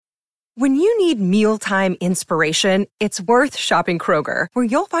When you need mealtime inspiration, it's worth shopping Kroger, where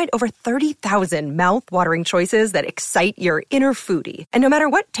you'll find over 30,000 mouth-watering choices that excite your inner foodie. And no matter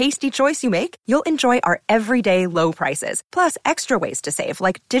what tasty choice you make, you'll enjoy our everyday low prices, plus extra ways to save,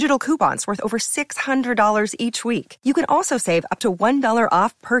 like digital coupons worth over $600 each week. You can also save up to $1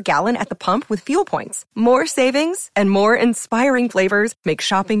 off per gallon at the pump with fuel points. More savings and more inspiring flavors make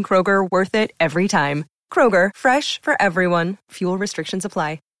shopping Kroger worth it every time. Kroger, fresh for everyone. Fuel restrictions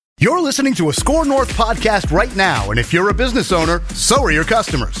apply. You're listening to a Score North podcast right now, and if you're a business owner, so are your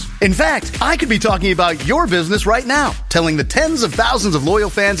customers. In fact, I could be talking about your business right now, telling the tens of thousands of loyal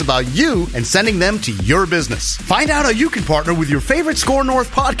fans about you and sending them to your business. Find out how you can partner with your favorite Score North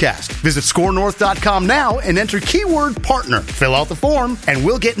podcast. Visit scorenorth.com now and enter keyword partner. Fill out the form, and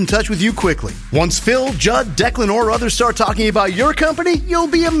we'll get in touch with you quickly. Once Phil, Judd, Declan, or others start talking about your company, you'll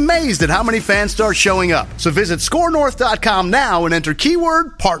be amazed at how many fans start showing up. So visit scorenorth.com now and enter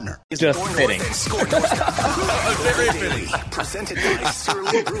keyword partner. Just fitting. Very fitting. Presented by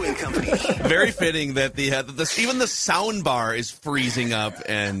Surly Brewing Company. Very fitting that even the sound bar is freezing up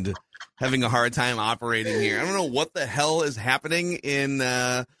and having a hard time operating here. I don't know what the hell is happening in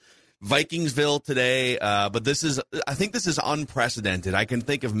Vikingsville today, but I think this is unprecedented. I can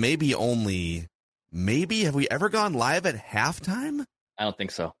think of maybe have we ever gone live at halftime? I don't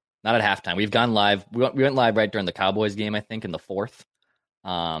think so. Not at halftime. We've gone live. We went live right during the Cowboys game, I think, in the fourth.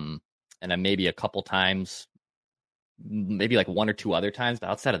 And then maybe a couple times, maybe like one or two other times. But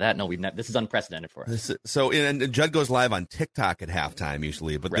outside of that, no, this is unprecedented for us. And Judd goes live on TikTok at halftime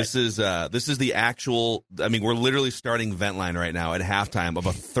usually, but right. This is the actual. I mean, we're literally starting Ventline right now at halftime of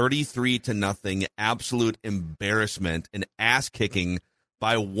a 33-0 absolute embarrassment and ass kicking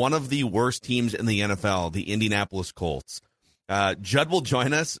by one of the worst teams in the NFL, the Indianapolis Colts. Judd will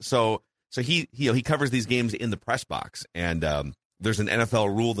join us, so he covers these games in the press box, and there's an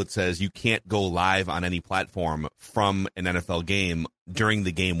NFL rule that says you can't go live on any platform from an NFL game during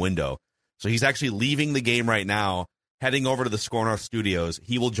the game window. So he's actually leaving the game right now, heading over to the Score North studios.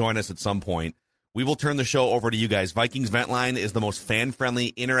 He will join us at some point. We will turn the show over to you guys. Vikings Ventline is the most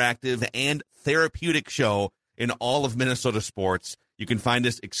fan-friendly, interactive, and therapeutic show in all of Minnesota sports. You can find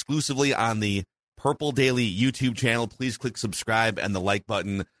us exclusively on the Purple Daily YouTube channel. Please click subscribe and the like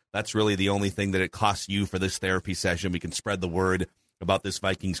button. That's really the only thing that it costs you for this therapy session. We can spread the word about this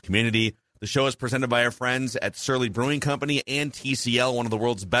Vikings community. The show is presented by our friends at Surly Brewing Company and TCL, one of the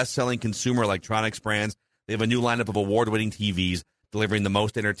world's best-selling consumer electronics brands. They have a new lineup of award-winning TVs delivering the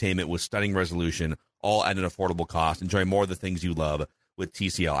most entertainment with stunning resolution, all at an affordable cost. Enjoy more of the things you love with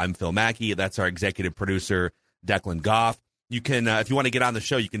TCL. I'm Phil Mackey. That's our executive producer, Declan Goff. You can, if you want to get on the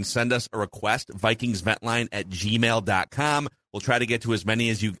show, you can send us a request, vikingsventline@gmail.com. We'll try to get to as many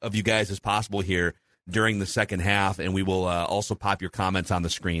of you guys as possible here during the second half, and we will also pop your comments on the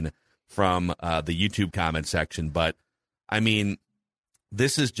screen from the YouTube comment section. But, I mean,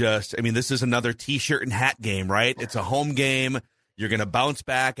 this is another T-shirt and hat game, right? It's a home game. You're going to bounce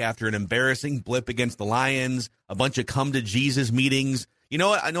back after an embarrassing blip against the Lions, a bunch of come-to-Jesus meetings. You know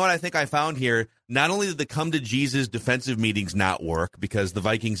what I think I found here? Not only did the come-to-Jesus defensive meetings not work because the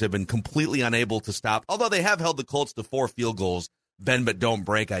Vikings have been completely unable to stop, although they have held the Colts to 4 field goals, bend but don't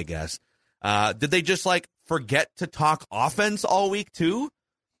break, I guess. Did they just, forget to talk offense all week, too?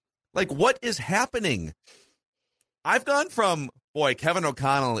 What is happening? I've gone from, Kevin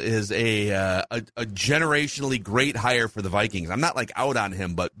O'Connell is a generationally great hire for the Vikings. I'm not, out on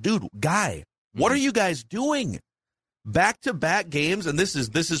him, but, dude, what are you guys doing? Back-to-back games, and this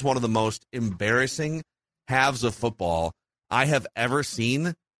is one of the most embarrassing halves of football I have ever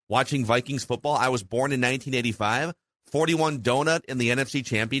seen watching Vikings football. I was born in 1985. 41 donut in the NFC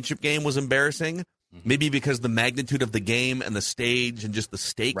Championship game was embarrassing, maybe because the magnitude of the game and the stage and just the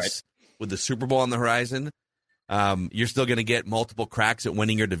stakes with the Super Bowl on the horizon. You're still going to get multiple cracks at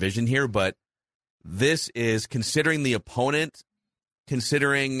winning your division here, but this is, considering the opponent,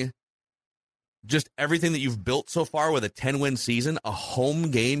 considering just everything that you've built so far with a 10-win season, a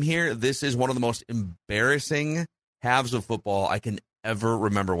home game here, this is one of the most embarrassing halves of football I can ever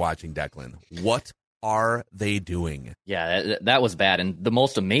remember watching, Declan. What are they doing? Yeah, that was bad. And the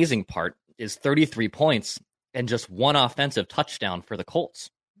most amazing part is 33 points and just one offensive touchdown for the Colts.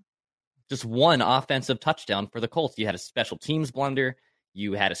 Just one offensive touchdown for the Colts. You had a special teams blunder.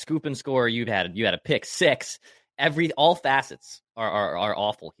 You had a scoop and score. You had a pick six. All facets are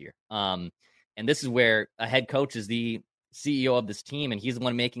awful here. And this is where a head coach is the CEO of this team, and he's the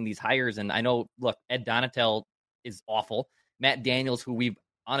one making these hires. And I know, look, Ed Donatel is awful. Matt Daniels, who we've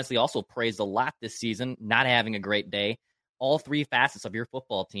honestly also praised a lot this season, not having a great day. all three facets of your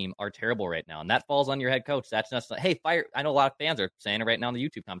football team are terrible right now, and that falls on your head coach. That's not, hey, fire. I know a lot of fans are saying it right now in the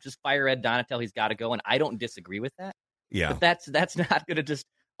YouTube comments. Just fire Ed Donatel. He's got to go, and I don't disagree with that. Yeah, but that's not going to just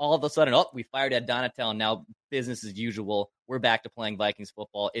all of a sudden, we fired Ed Donatel, and now business as usual. We're back to playing Vikings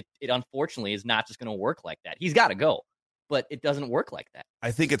football. It unfortunately is not just going to work like that. He's got to go, but it doesn't work like that.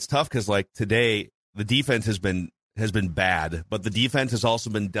 I think it's tough because like today the defense has been bad, but the defense has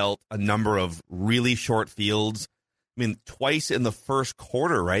also been dealt a number of really short fields. I mean, twice in the first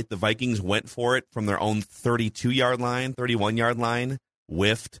quarter, right? The Vikings went for it from their own 32-yard line, 31-yard line,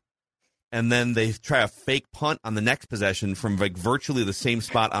 whiffed. And then they try a fake punt on the next possession from like virtually the same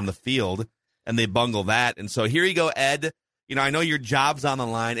spot on the field, and they bungle that. And so here you go, Ed. You know, I know your job's on the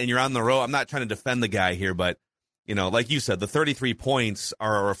line and you're on the road. I'm not trying to defend the guy here, but, you know, like you said, the 33 points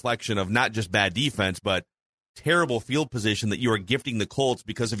are a reflection of not just bad defense, but terrible field position that you are gifting the Colts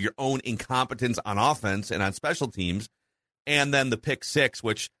because of your own incompetence on offense and on special teams. And then the pick six,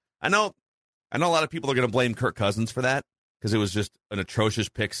 which I know a lot of people are going to blame Kirk Cousins for that because it was just an atrocious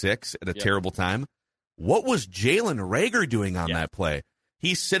pick six at a terrible time. What was Jalen Reagor doing on that play?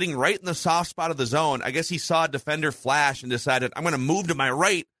 He's sitting right in the soft spot of the zone. I guess he saw a defender flash and decided, I'm going to move to my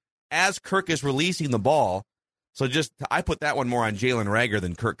right as Kirk is releasing the ball. So I put that one more on Jalen Reagor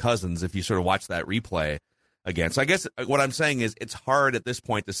than Kirk Cousins if you sort of watch that replay again. So I guess what I'm saying is it's hard at this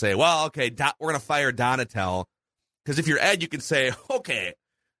point to say, well, okay, we're going to fire Donatel. Because if you're Ed, you can say, okay,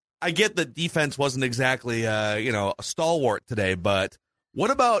 I get that defense wasn't exactly a stalwart today, but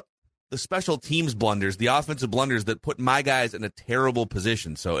what about the special teams blunders, the offensive blunders that put my guys in a terrible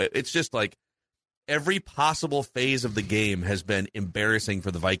position? So it's just like every possible phase of the game has been embarrassing for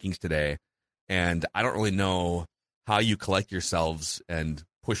the Vikings today, and I don't really know how you collect yourselves and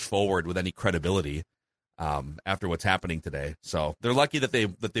push forward with any credibility after what's happening today. So they're lucky that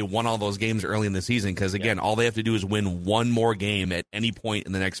they won all those games early in the season because, again, all they have to do is win one more game at any point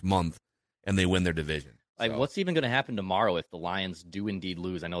in the next month, and they win their division. Like, what's even going to happen tomorrow if the Lions do indeed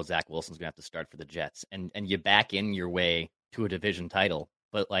lose? I know Zach Wilson's going to have to start for the Jets, and you back in your way to a division title.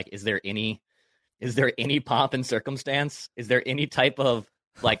 But, like, is there any pomp and circumstance? Is there any type of,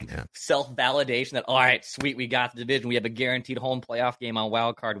 self-validation that, all right, sweet, we got the division. We have a guaranteed home playoff game on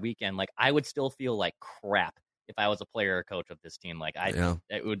Wild Card weekend. Like, I would still feel like crap if I was a player or coach of this team. Like,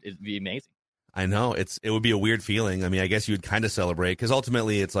 it'd be amazing. I know it would be a weird feeling. I mean, I guess you would kind of celebrate because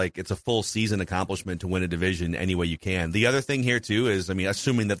ultimately it's a full season accomplishment to win a division any way you can. The other thing here too is, I mean,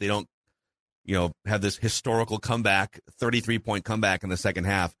 assuming that they don't, have this historical comeback, 33-point comeback in the second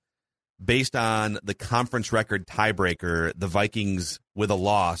half, based on the conference record tiebreaker, the Vikings with a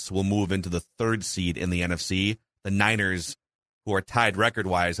loss will move into the 3rd seed in the NFC. The Niners, who are tied record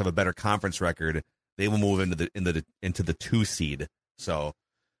wise, have a better conference record. They will move into the 2 seed. So,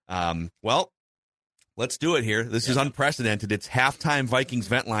 let's do it here. This is unprecedented. It's halftime Vikings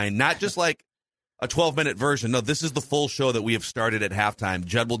vent line, not just like a 12-minute version. No, this is the full show that we have started at halftime.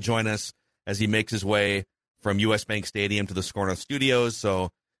 Judd will join us as he makes his way from US Bank Stadium to the Score North Studios.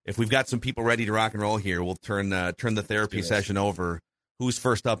 So if we've got some people ready to rock and roll here, we'll turn the therapy session over. Who's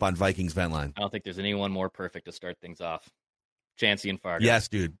first up on Vikings vent line? I don't think there's anyone more perfect to start things off. Chancey and Fargo. Yes,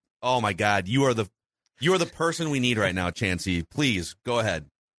 dude. Oh my God, you are the person we need right now, Chancey. Please go ahead.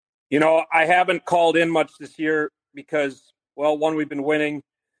 I haven't called in much this year because, well, one, we've been winning,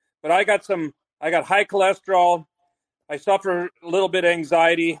 but I got high cholesterol. I suffer a little bit of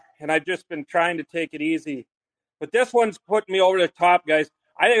anxiety, and I've just been trying to take it easy. But this one's putting me over the top, guys.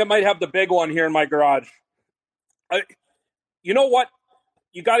 I think I might have the big one here in my garage. You know what?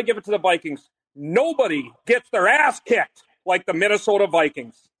 You got to give it to the Vikings. Nobody gets their ass kicked like the Minnesota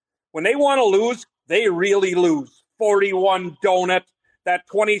Vikings. When they want to lose, they really lose. 41 donut. That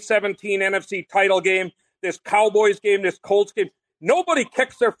 2017 NFC title game, this Cowboys game, this Colts game. Nobody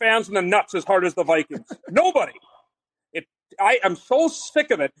kicks their fans in the nuts as hard as the Vikings. Nobody. I am so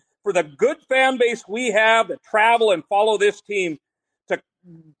sick of it. For the good fan base we have that travel and follow this team to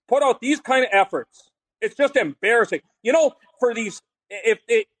put out these kind of efforts. It's just embarrassing. For the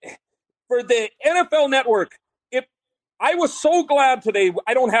NFL Network, I was so glad today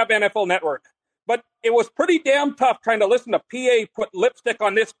I don't have NFL Network. But it was pretty damn tough trying to listen to PA put lipstick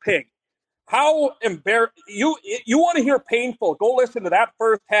on this pig. How embarrassing. You want to hear painful, go listen to that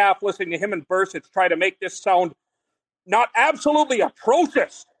first half, listening to him and Bursich try to make this sound not absolutely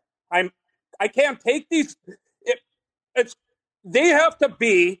atrocious. I can't take these. They have to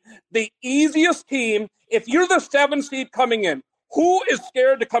be the easiest team. If you're the 7th seed coming in, who is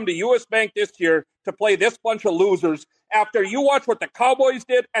scared to come to US Bank this year to play this bunch of losers after you watch what the Cowboys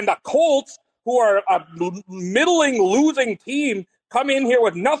did and the Colts, who are a middling, losing team, come in here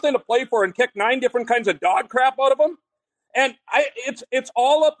with nothing to play for and kick 9 different kinds of dog crap out of them? And it's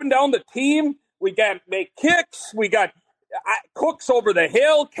all up and down the team. We got to make kicks. We got Cook's over the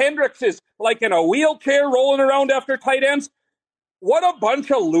hill. Kendricks is like in a wheelchair rolling around after tight ends. What a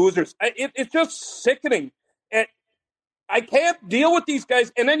bunch of losers. It's just sickening. And I can't deal with these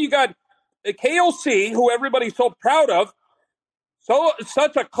guys. And then you got KOC, who everybody's so proud of,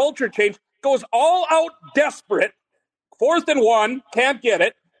 such a culture change, goes all out desperate. 4th and 1, can't get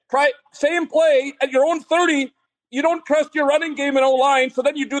it. Try same play at your own 30. You don't trust your running game and O-line, so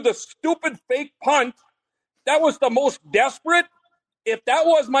then you do the stupid fake punt. That was the most desperate. If that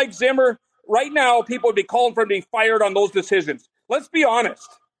was Mike Zimmer, right now people would be calling for him to be fired on those decisions. Let's be honest.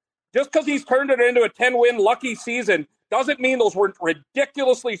 Just because he's turned it into a 10-win lucky season doesn't mean those were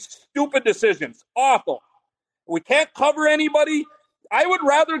ridiculously stupid decisions. Awful. We can't cover anybody. I would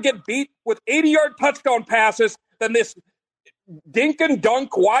rather get beat with 80-yard touchdown passes than this dink and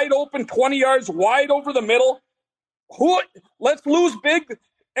dunk, wide open, 20 yards, wide over the middle. Let's lose big,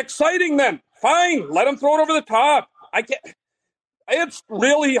 exciting then. Fine, let them throw it over the top. I can't. It's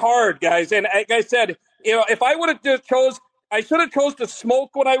really hard, guys. And like I said, if I would have just I should have chose to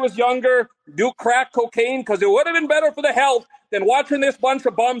smoke when I was younger, do crack cocaine, because it would have been better for the health than watching this bunch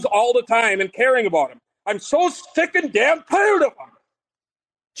of bums all the time and caring about them. I'm so sick and damn tired of them.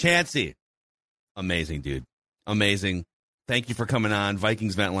 Chancey, amazing, dude. Amazing. Thank you for coming on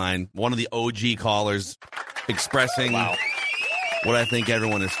Vikings Vent Line. One of the OG callers expressing what I think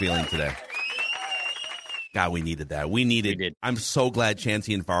everyone is feeling today. God, we needed that. We did. I'm so glad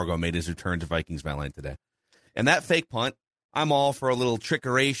Chancey and Fargo made his return to Vikings Vent Line today. And that fake punt, I'm all for a little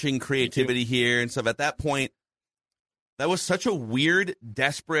trickeration, creativity here and stuff. At that point, that was such a weird,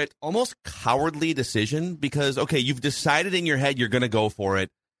 desperate, almost cowardly decision because, okay, you've decided in your head you're going to go for it.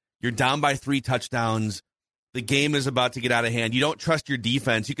 You're down by 3 touchdowns. The game is about to get out of hand. You don't trust your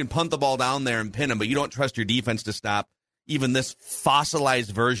defense. You can punt the ball down there and pin him, but you don't trust your defense to stop even this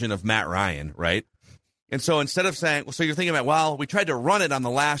fossilized version of Matt Ryan, right? And so instead of saying, so you're thinking about, well, we tried to run it on the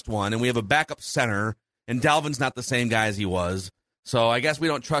last one, and we have a backup center, and Dalvin's not the same guy as he was. So I guess we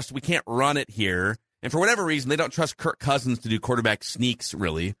can't run it here. And for whatever reason, they don't trust Kirk Cousins to do quarterback sneaks,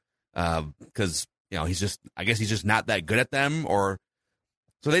 really, because, he's just not that good at them.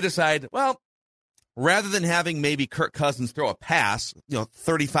 So they decide, well, rather than having maybe Kirk Cousins throw a pass,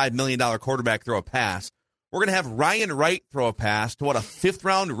 $35 million quarterback throw a pass, we're going to have Ryan Wright throw a pass to a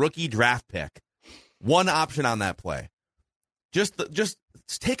 5th-round rookie draft pick. One option on that play. Just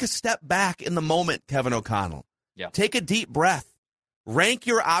take a step back in the moment, Kevin O'Connell. Yeah. Take a deep breath. Rank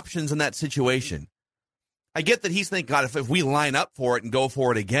your options in that situation. I get that he's thinking, God, if we line up for it and go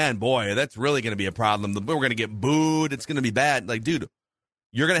for it again, boy, that's really going to be a problem. We're going to get booed. It's going to be bad. Like, dude,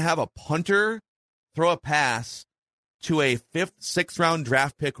 you're going to have a punter throw a pass to a 5th, 6th-round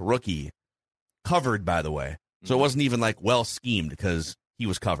draft pick rookie. Covered, by the way. So it wasn't even well schemed because he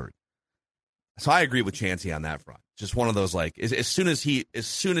was covered. So I agree with Chancey on that front. Just one of those as soon as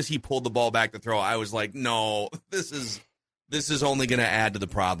he pulled the ball back to throw, I was like, no, this is only going to add to the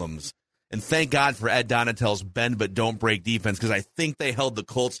problems. And thank God for Ed Donatell's bend but don't break defense because I think they held the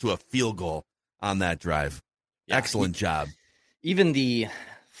Colts to a field goal on that drive. Yeah. Excellent job. Even the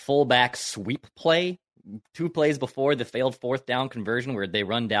fullback sweep play, 2 plays before the failed 4th down conversion where they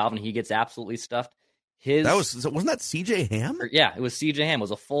run Dalvin, he gets absolutely stuffed. Wasn't that C.J. Ham? Yeah, it was C.J. Ham. It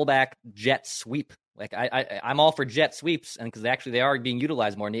was a fullback jet sweep. I'm all for jet sweeps, and because actually they are being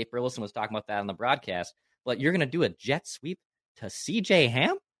utilized more. Nate Burleson was talking about that on the broadcast. But you're going to do a jet sweep to C.J.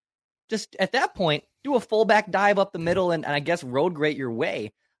 Ham? Just at that point, do a fullback dive up the middle and I guess road grade your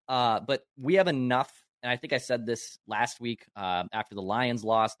way. But we have enough, and I think I said this last week after the Lions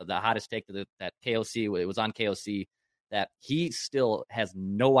lost, the hottest take to that KOC, it was on KOC, that he still has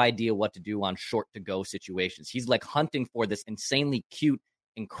no idea what to do on short-to-go situations. He's hunting for this insanely cute,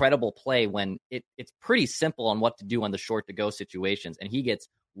 incredible play when it's pretty simple on what to do on the short-to-go situations, and he gets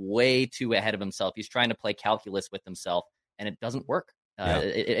way too ahead of himself. He's trying to play calculus with himself, and it doesn't work.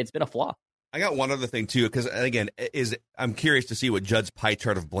 It's been a flaw. I got one other thing, too, because, again, I'm curious to see what Judd's pie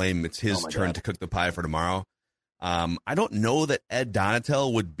chart of blame. It's his turn to cook the pie for tomorrow. I don't know that Ed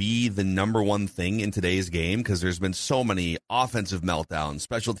Donatel would be the number one thing in today's game because there's been so many offensive meltdowns,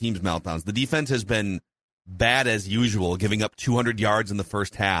 special teams meltdowns. The defense has been bad as usual, giving up 200 yards in the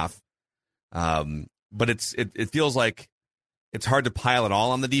first half. But it feels like it's hard to pile it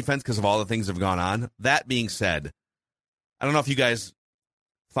all on the defense because of all the things that have gone on. That being said, I don't know if you guys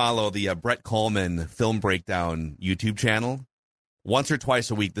follow the Brett Coleman Film Breakdown YouTube channel. Once or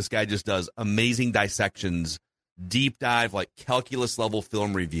twice a week, this guy just does amazing dissections, deep dive, calculus level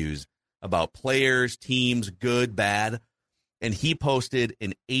film reviews about players, teams, good, bad. and he posted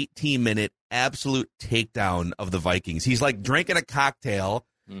an 18-minute absolute takedown of the Vikings. He's like drinking a cocktail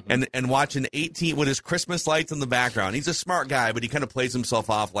and watching 18 with his Christmas lights in the background. He's a smart guy, but he kind of plays himself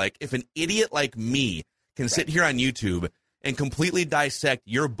off like, if an idiot like me can sit here on YouTube and completely dissect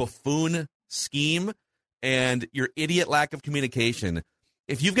your buffoon scheme and your idiot lack of communication,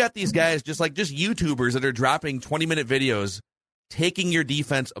 if you've got these guys just YouTubers that are dropping 20-minute videos, taking your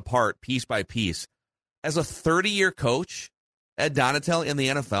defense apart piece by piece, as a 30-year coach, Ed Donatell in the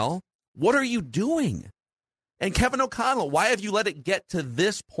NFL, what are you doing? And Kevin O'Connell, why have you let it get to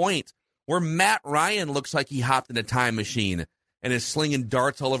this point where Matt Ryan looks like he hopped in a time machine and is slinging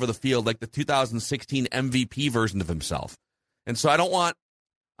darts all over the field like the 2016 MVP version of himself? And so I don't want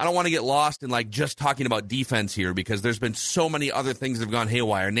to get lost in like just talking about defense here, because there's been so many other things that have gone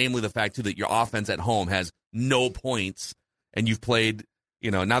haywire, namely the fact too that your offense at home has no points, and you've played,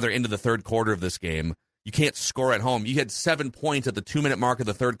 now they're into the third quarter of this game. You can't score at home. You had 7 points at the 2-minute mark of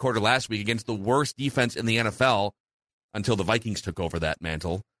the third quarter last week against the worst defense in the NFL until the Vikings took over that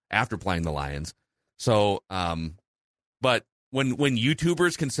mantle after playing the Lions. So, but when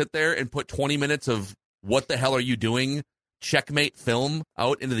YouTubers can sit there and put 20 minutes of what the hell are you doing checkmate film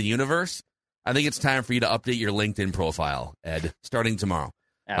out into the universe, I think it's time for you to update your LinkedIn profile, Ed, starting tomorrow.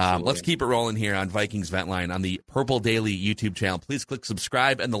 Let's keep it rolling here on Vikings Vent Line on the Purple Daily YouTube channel. Please click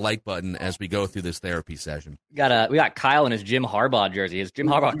subscribe and the like button as we go through this therapy session. We got Kyle in his Jim Harbaugh jersey, his Jim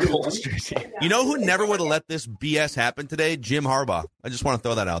Harbaugh Colts jersey. You know who never would have let this BS happen today? Jim Harbaugh. I just want to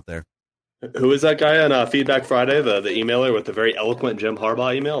throw that out there. Who is that guy on Feedback Friday, the emailer with the very eloquent Jim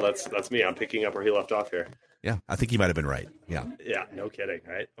Harbaugh email? That's me. I'm picking up where he left off here. Yeah, I think he might have been right. Yeah, no kidding.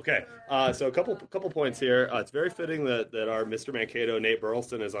 Right? Okay. So a couple points here. It's very fitting that our Mr. Mankato, Nate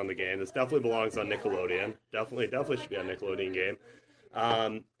Burleson, is on the game. This definitely belongs on Nickelodeon. Definitely should be on Nickelodeon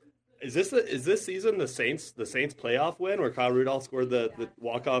game. Is this season the Saints playoff win where Kyle Rudolph scored the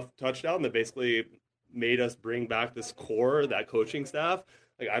walk-off touchdown that basically made us bring back this core, that coaching staff?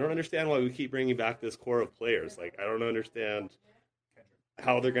 Like, I don't understand why we keep bringing back this core of players. Like, I don't understand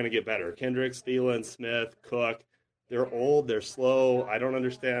how they're going to get better. Kendricks, Thielen, Smith, Cook, they're old, they're slow. I don't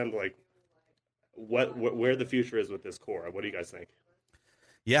understand, like, where the future is with this core. What do you guys think?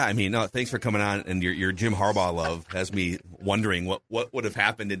 Yeah, I mean, no, thanks for coming on, and your Jim Harbaugh love has me wondering what would have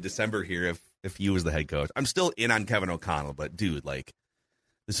happened in December here if he was the head coach. I'm still in on Kevin O'Connell, but dude, like,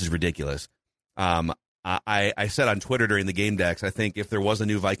 this is ridiculous. I said on Twitter during the game decks, I think if there was a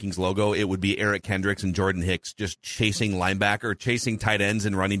new Vikings logo, it would be Eric Kendricks and Jordan Hicks just chasing tight ends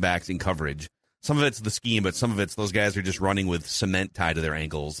and running backs in coverage. Some of it's the scheme, but some of it's those guys are just running with cement tied to their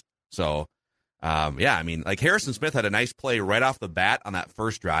ankles. So, yeah, I mean, like Harrison Smith had a nice play right off the bat on that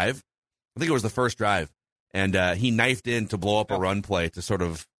first drive. I think it was the first drive. And he knifed in to blow up a run play to sort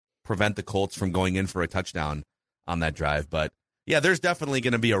of prevent the Colts from going in for a touchdown on that drive. But, yeah, there's definitely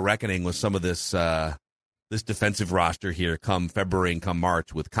going to be a reckoning with some of this defensive roster here come February and come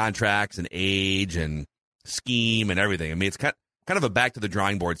March with contracts and age and scheme and everything. I mean, it's kind of a back to the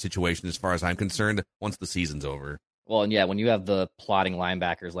drawing board situation as far as I'm concerned once the season's over. Well, and yeah, when you have the plotting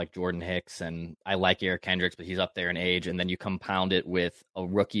linebackers like Jordan Hicks, and I like Eric Kendricks, but he's up there in age, and then you compound it with a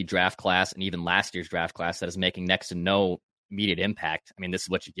rookie draft class and even last year's draft class that is making next to no immediate impact. I mean, this is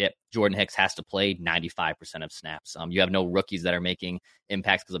what you get. Jordan Hicks has to play 95% of snaps. You have no rookies that are making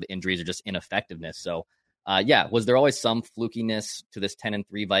impacts because of injuries or just ineffectiveness. So, yeah, was there always some flukiness to this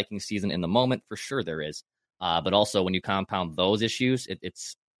 10-3 Vikings season in the moment? For sure there is. But also when you compound those issues,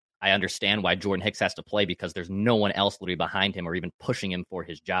 I understand why Jordan Hicks has to play, because there's no one else literally behind him or even pushing him for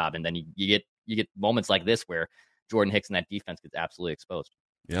his job. And then you get moments like this where Jordan Hicks and that defense gets absolutely exposed.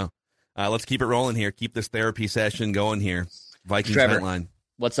 Yeah. Let's keep it rolling here. Keep this therapy session going here. Vikings Trevor, line.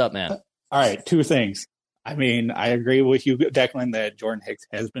 What's up, man? All right, two things. I mean, I agree with you, Declan, that Jordan Hicks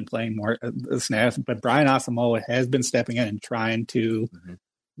has been playing more snaps, but Brian Asamoah has been stepping in and trying to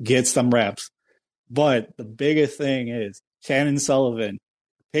get some reps. But the biggest thing is Shannon Sullivan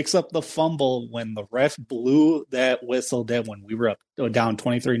picks up the fumble when the ref blew that whistle dead when we were up down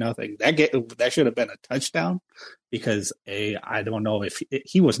 23-0. That should have been a touchdown, because I don't know if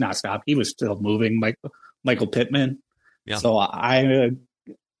he was not stopped. He was still moving, Michael Pittman. Yeah. So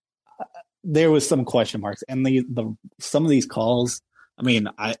there was some question marks, and some of these calls. I mean,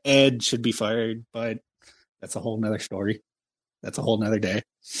 Ed should be fired, but that's a whole nother story. That's a whole nother day.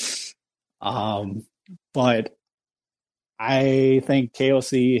 But I think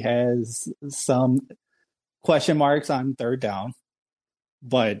KOC has some question marks on third down,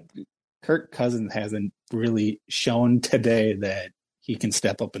 but Kirk Cousins hasn't really shown today that he can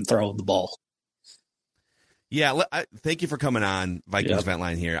step up and throw the ball. Yeah, thank you for coming on Vikings Vent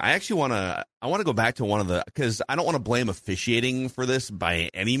Line here. I actually want to go back to because I don't want to blame officiating for this by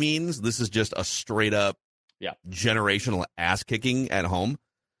any means. This is just a straight up generational ass kicking at home.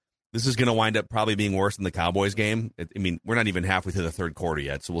 This is going to wind up probably being worse than the Cowboys game. We're not even halfway through the third quarter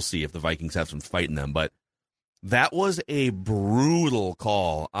yet, so we'll see if the Vikings have some fight in them. But that was a brutal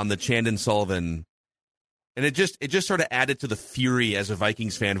call on the Chandon Sullivan, and it just sort of added to the fury as a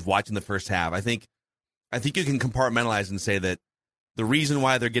Vikings fan watching the first half. I think you can compartmentalize and say that the reason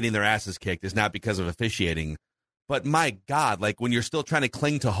why they're getting their asses kicked is not because of officiating, but my God, like when you're still trying to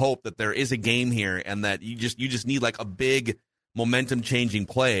cling to hope that there is a game here and that you just need like a big momentum changing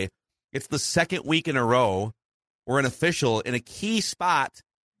play. It's the second week in a row where an official in a key spot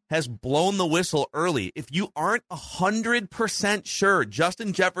has blown the whistle early. If you aren't 100% sure,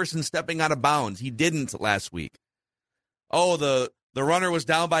 Justin Jefferson stepping out of bounds, he didn't last week. Oh, the runner was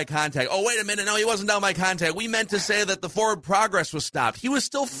down by contact. Oh, wait a minute. No, he wasn't down by contact. We meant to say that the forward progress was stopped. He was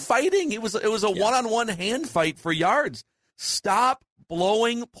still fighting. It was a one-on-one hand fight for yards. Stop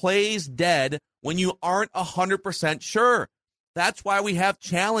blowing plays dead when you aren't 100% sure. That's why we have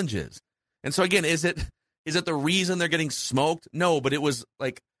challenges. And so, again, is it the reason they're getting smoked? No, but it was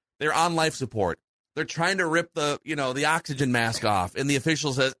like they're on life support. They're trying to rip the oxygen mask off, and the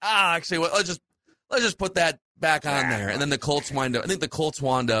official says, actually, well, let's just put that back on there. And then the Colts wind up. I think the Colts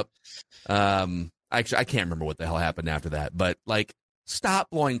wound up. Actually, I can't remember what the hell happened after that. But like, stop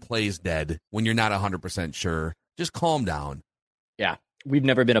blowing plays dead when you're not 100% sure. Just calm down. Yeah, we've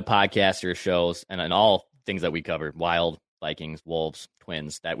never been a podcast or shows, and in all things that we cover, Wild, Vikings, Wolves,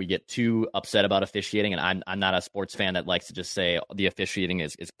 Twins, that we get too upset about officiating. And I'm not a sports fan that likes to just say the officiating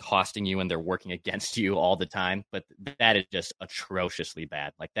is costing you and they're working against you all the time. But that is just atrociously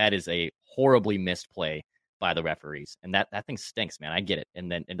bad. Like, that is a horribly missed play by the referees. And that thing stinks, man. I get it.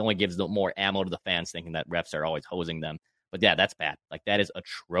 And then it only gives more ammo to the fans thinking that refs are always hosing them. But yeah, that's bad. Like, that is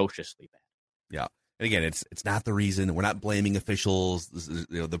atrociously bad. Yeah. And again, it's not the reason. We're not blaming officials.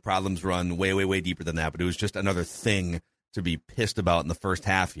 The problems run way, way, way deeper than that. But it was just another thing to be pissed about in the first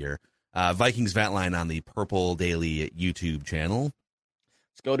half here. Vikings Vent Line on the Purple Daily YouTube channel.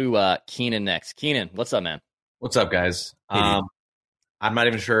 Let's go to Keenan next. Keenan, what's up, man? What's up, guys? Hey, I'm not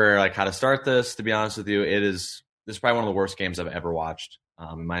even sure how to start this, to be honest with you. This is probably one of the worst games I've ever watched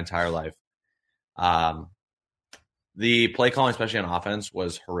in my entire life. The play calling, especially on offense,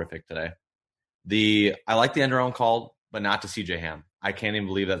 was horrific today. I like the end around call, but not to CJ Ham. I can't even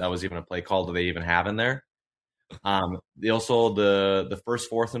believe that was even a play call that they even have in there. Also, the first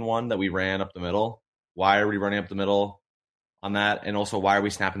 4th and 1 that we ran up the middle. Why are we running up the middle on that? And also, why are we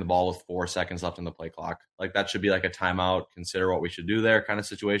snapping the ball with 4 seconds left in the play clock? Like, that should be like a timeout, consider what we should do there kind of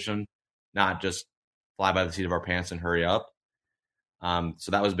situation, not just fly by the seat of our pants and hurry up.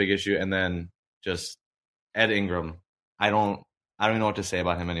 So that was a big issue. And then just Ed Ingram. I don't even know what to say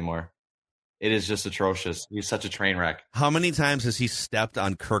about him anymore. It is just atrocious. He's such a train wreck. How many times has he stepped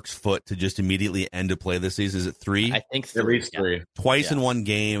on Kirk's foot to just immediately end a play this season? Is it 3? I think 3. At least 3. Twice in one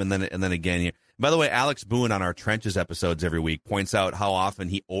game, and then again. By the way, Alex Boone on our Trenches episodes every week points out how often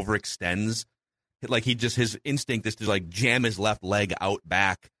he overextends. Like, his instinct is to like jam his left leg out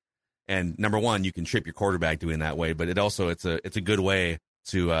back. And number one, you can trip your quarterback doing that way, but it's a good way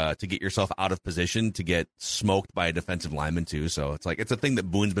to get yourself out of position to get smoked by a defensive lineman too. So it's a thing that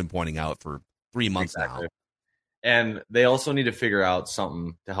Boone's been pointing out for 3 months now. And they also need to figure out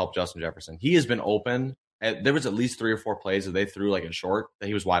something to help Justin Jefferson. He has been open. There was at least 3 or 4 plays that they threw like in short that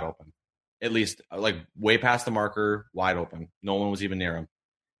he was wide open. At least like way past the marker, wide open. No one was even near him.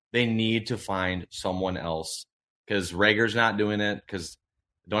 They need to find someone else because Rager's not doing it. Because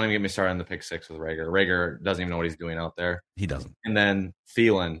don't even get me started on the pick 6 with Rager. Rager doesn't even know what he's doing out there. He doesn't. And then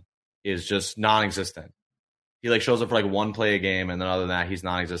Thielen is just non-existent. He like shows up for like 1 play a game, and then other than that, he's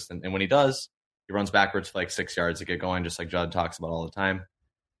non-existent. And when he does, he runs backwards for like 6 yards to get going, just like Judd talks about all the time.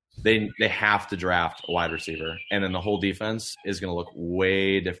 They have to draft a wide receiver, and then the whole defense is going to look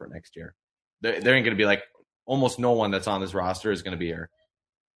way different next year. There ain't going to be like almost no one that's on this roster is going to be here.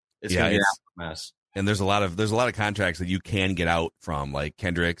 It's going to be a mess. And there's a lot of contracts that you can get out from, like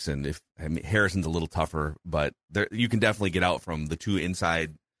Kendricks, and Harrison's a little tougher, but you can definitely get out from the 2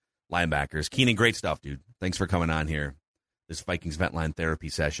 inside linebackers. Keenan, great stuff, dude. Thanks for coming on here. This Vikings Vent Line therapy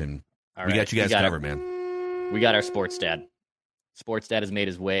session. All we right. got you guys covered, man. We got our sports dad. Sports dad has made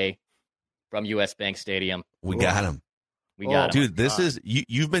his way from US Bank Stadium. We got him. We got him. Dude, this is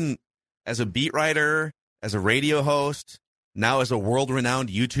you've been as a beat writer, as a radio host, now as a world-renowned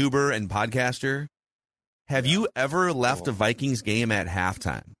YouTuber and podcaster. Have you ever left a Vikings game at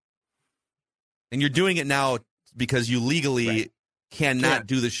halftime? And you're doing it now because you legally cannot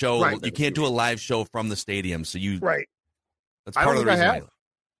do the show. Right. You can't do a live show from the stadium. So right. That's part of the reason.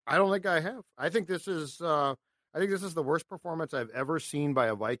 I don't think I have. I think this is the worst performance I've ever seen by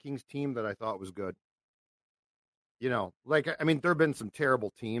a Vikings team that I thought was good. There have been some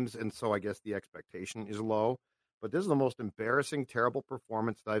terrible teams, and so I guess the expectation is low. But this is the most embarrassing, terrible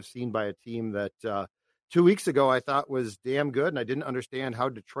performance that I've seen by a team that 2 weeks ago I thought was damn good, and I didn't understand how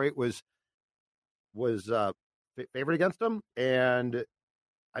Detroit was favored against them. And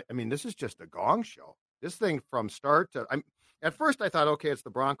this is just a gong show. This thing from start to at first I thought, okay, it's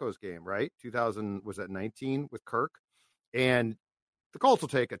the Broncos game, right? 2019 with Kirk, and the Colts will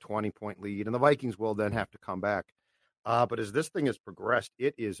take a 20-point lead, and the Vikings will then have to come back. But as this thing has progressed,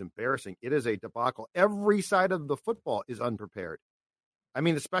 it is embarrassing. It is a debacle. Every side of the football is unprepared.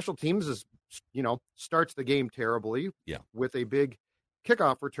 The special teams starts the game terribly with a big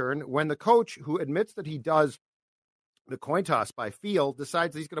kickoff return when the coach, who admits that he does the coin toss by field,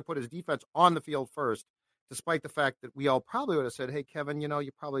 decides that he's going to put his defense on the field first, despite the fact that we all probably would have said, hey, Kevin,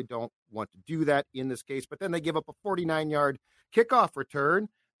 you probably don't want to do that in this case. But then they give up a 49-yard kickoff return,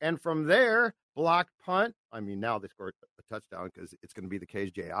 and from there, blocked punt. Now they scored a touchdown because it's going to be the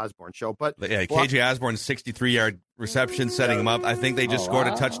KJ Osborne show. But KJ Osborne's 63-yard reception setting him up. I think they just scored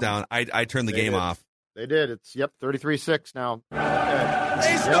a touchdown. I turned the game off. They did. It's 33-6 now.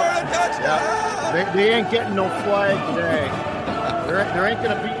 They scored a touchdown. They ain't getting no flag today. There ain't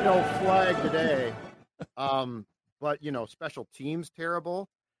going to be no flag today. But special teams terrible.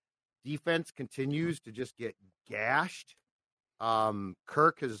 Defense continues to just get gashed.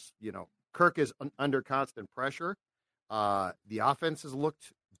 Kirk is under constant pressure. The offense has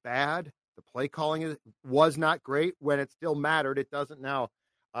looked bad. The play calling was not great when it still mattered. It doesn't now.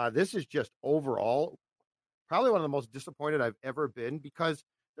 This is just overall probably one of the most disappointed I've ever been, because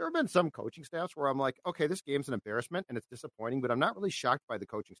there have been some coaching staffs where I'm like, okay, this game's an embarrassment and it's disappointing, but I'm not really shocked by the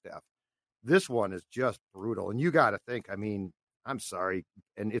coaching staff. This one is just brutal. And you got to think, I'm sorry,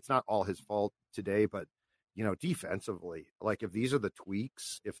 and it's not all his fault today, but defensively, if these are the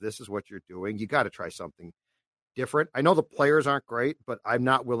tweaks, if this is what you're doing, you got to try something different. I know the players aren't great, but I'm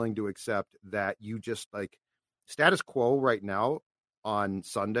not willing to accept that you just status quo right now on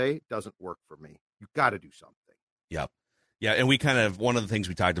Sunday doesn't work for me. You got to do something. Yep. Yeah. And one of the things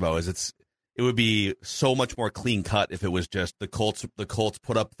we talked about is it would be so much more clean cut if it was just the Colts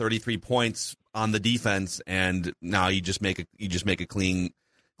put up 33 points on the defense, and now you just make a clean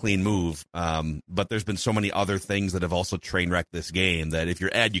move. But there's been so many other things that have also train wrecked this game that if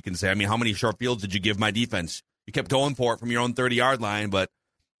you're Ed, you can say, how many short fields did you give my defense? You kept going for it from your own 30-yard line, but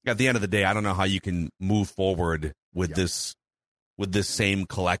at the end of the day, I don't know how you can move forward with this same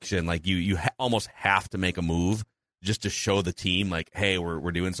collection. You almost have to make a move just to show the team, hey,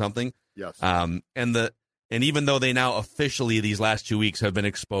 we're doing something. Yes. And even though they now officially these last 2 weeks have been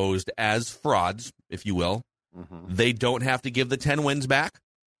exposed as frauds, if you will, they don't have to give the 10 wins back.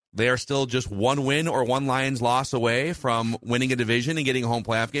 They are still just one win or one Lions loss away from winning a division and getting a home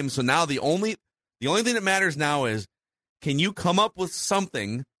playoff game. So now the only thing that matters now is, can you come up with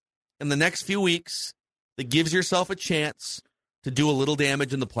something in the next few weeks that gives yourself a chance to do a little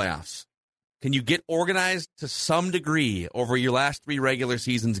damage in the playoffs? Can you get organized to some degree over your last 3 regular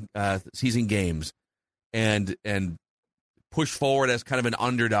season games and push forward as kind of an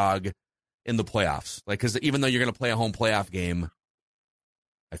underdog in the playoffs? Because even though you're going to play a home playoff game,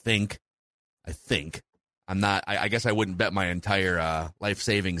 I think I'm not. I guess I wouldn't bet my entire life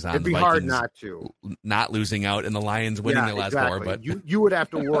savings on It'd be the Vikings hard not losing out and the Lions winning their last 4. But you would have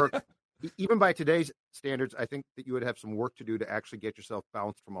to work, even by today's standards. I think that you would have some work to do to actually get yourself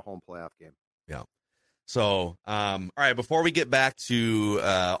bounced from a home playoff game. Yeah. So, all right, before we get back to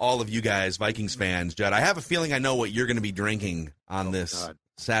all of you guys, Vikings fans, Judd, I have a feeling I know what you're going to be drinking on this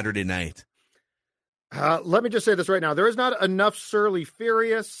Saturday night. Let me just say this right now. There is not enough Surly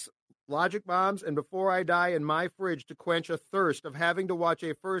Furious Logic Bombs and Before I Die in my fridge to quench a thirst of having to watch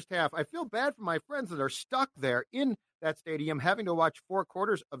a first half. I feel bad for my friends that are stuck there in that stadium having to watch 4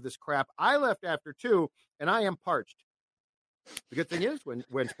 quarters of this crap. I left after 2, and I am parched. The good thing is, when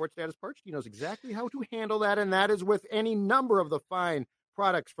Sportsdad is parched, he knows exactly how to handle that, and that is with any number of the fine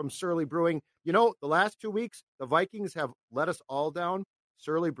products from Surly Brewing. The last 2 weeks, the Vikings have let us all down.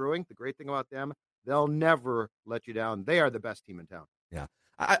 Surly Brewing, the great thing about them, they'll never let you down. They are the best team in town. Yeah.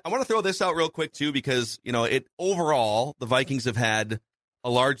 I want to throw this out real quick, too, because, overall, the Vikings have had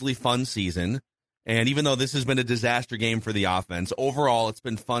a largely fun season. And even though this has been a disaster game for the offense, overall, it's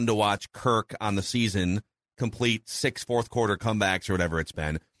been fun to watch Kirk on the season complete 6 fourth-quarter comebacks or whatever it's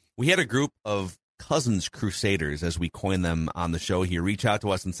been. We had a group of Cousins Crusaders, as we coin them on the show here, reach out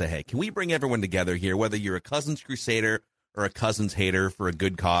to us and say, hey, can we bring everyone together here, whether you're a Cousins Crusader or a Cousins hater for a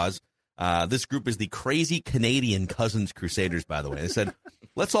good cause. This group is the Crazy Canadian Cousins Crusaders, by the way. They said,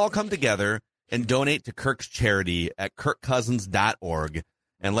 let's all come together and donate to Kirk's charity at kirkcousins.org.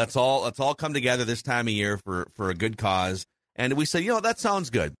 And let's all come together this time of year for a good cause. And we said, that sounds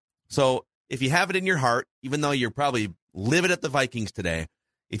good. So if you have it in your heart, even though you're probably livid at the Vikings today,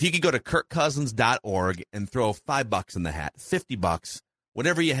 if you could go to kirkcousins.org and throw $5 in the hat, $50,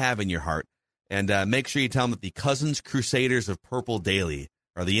 whatever you have in your heart, and make sure you tell them that the Cousins Crusaders of Purple Daily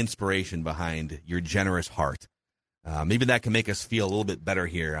are the inspiration behind your generous heart. Maybe that can make us feel a little bit better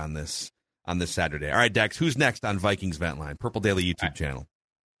here on this Saturday. All right, Dex, who's next on Vikings Vent Line? Purple Daily YouTube channel.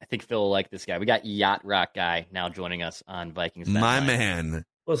 I think Phil will like this guy. We got Yacht Rock Guy now joining us on Vikings Vent My Line. man.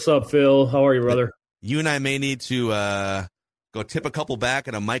 What's up, Phil? How are you, brother? You and I may need to go tip a couple back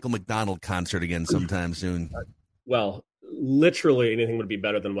at a Michael McDonald concert again sometime soon. Well, literally anything would be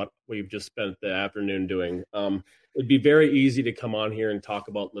better than what we've just spent the afternoon doing. It'd be very easy to come on here and talk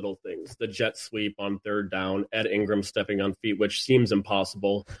about little things. The jet sweep on third down, Ed Ingram stepping on feet, which seems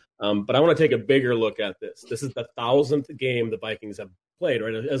impossible. But I want to take a bigger look at this. This is the 1,000th game the Vikings have played,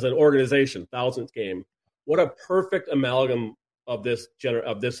 right? As an organization, 1,000th game. What a perfect amalgam of this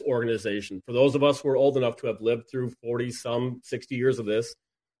organization. For those of us who are old enough to have lived through 60 years of this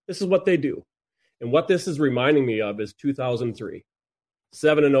is what they do. And what this is reminding me of is 2003.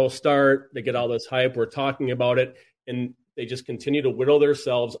 7-0 start. They get all this hype. We're talking about it. And they just continue to whittle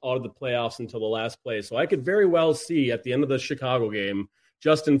themselves out of the playoffs until the last play. So I could very well see at the end of the Chicago game,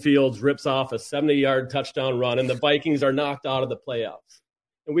 Justin Fields rips off a 70-yard touchdown run, and the Vikings are knocked out of the playoffs.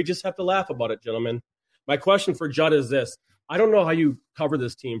 And we just have to laugh about it, gentlemen. My question for Judd is this. I don't know how you cover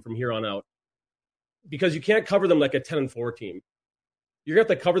this team from here on out, because you can't cover them like a 10-4 team. You're going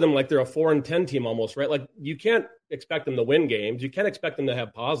to have to cover them like they're a 4-10 team almost, right? Like you can't expect them to win games. You can't expect them to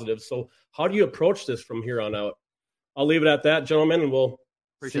have positives. So how do you approach this from here on out? I'll leave it at that, gentlemen, and we'll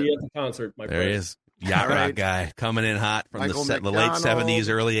see you at the concert. There he is. Yacht Rock Guy coming in hot from the late 70s,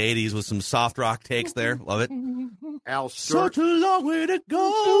 early 80s with some soft rock takes there. Love it. Al Stewart. Such a long way to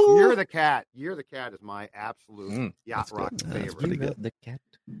go. You're the Cat. You're the Cat is my absolute Yacht Rock favorite. Pretty good. The Cat.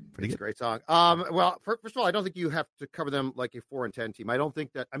 It's a great song. Well, first of all, I don't think you have to cover them like a 4-10 team. I don't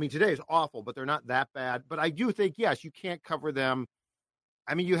think that. I mean, today is awful, but they're not that bad. But I do think, yes, you can't cover them.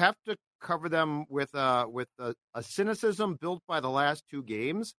 I mean, you have to cover them with a cynicism built by the last two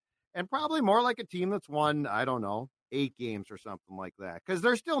games, and probably more like a team that's won, I don't know, 8 games or something like that. Because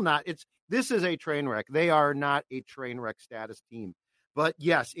they're still not. This is a train wreck. They are not a train wreck status team. But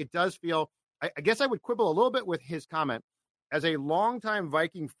yes, it does feel. I guess I would quibble a little bit with his comment. As a longtime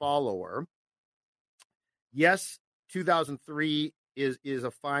Viking follower, yes, 2003 is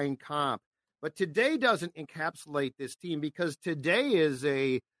a fine comp, but today doesn't encapsulate this team, because today is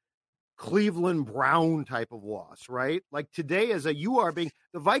a Cleveland Brown type of loss, right? Like today is the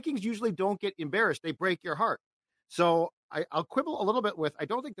Vikings usually don't get embarrassed. They break your heart. So I'll quibble a little bit with, I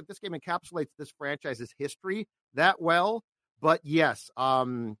don't think that this game encapsulates this franchise's history that well, but yes,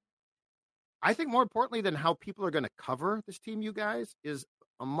 I think more importantly than how people are going to cover this team, you guys, is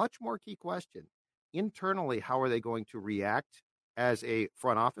a much more key question. Internally, how are they going to react as a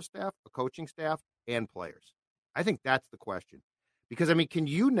front office staff, a coaching staff, and players? I think that's the question. Because, I mean, can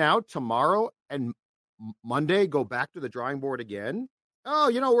you now, tomorrow and Monday, go back to the drawing board again?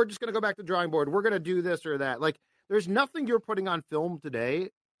 Oh, we're just going to go back to the drawing board. We're going to do this or that. Like, there's nothing you're putting on film today,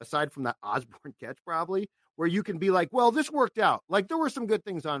 aside from that Osborne catch probably, where you can be like, well, this worked out. Like, there were some good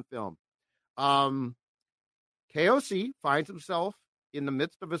things on film. KOC finds himself in the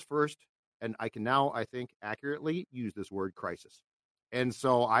midst of his first, and I can now, I think, accurately use this word, crisis. And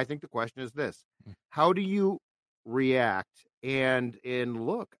so I think the question is this: how do you react? And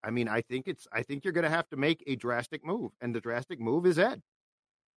look, I mean, I think you're going to have to make a drastic move, and the drastic move is Ed.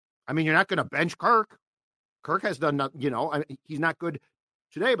 I mean, you're not going to bench Kirk. Kirk has done nothing, he's not good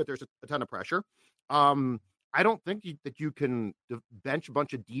today, but there's a ton of pressure. I don't think that you can bench a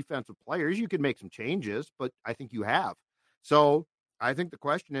bunch of defensive players. You can make some changes, but I think you have. So I think the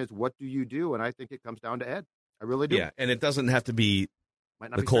question is, what do you do? And I think it comes down to Ed. I really do. Yeah, and it doesn't have to be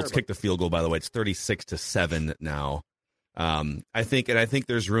the Colts kick the field goal, by the way. It's 36-7 now. I think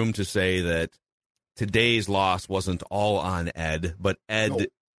there's room to say that today's loss wasn't all on Ed, but Ed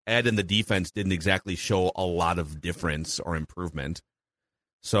and the defense didn't exactly show a lot of difference or improvement.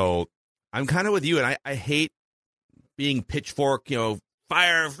 So I'm kind of with you, and I hate being pitchfork,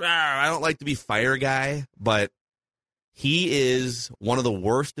 fire. I don't like to be fire guy, but he is one of the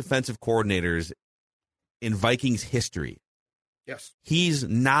worst defensive coordinators in Vikings history. Yes. He's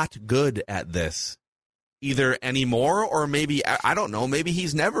not good at this either anymore, or maybe, I don't know, maybe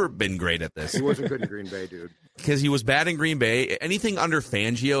he's never been great at this. He wasn't good in Green Bay, dude. Because he was bad in Green Bay. Anything under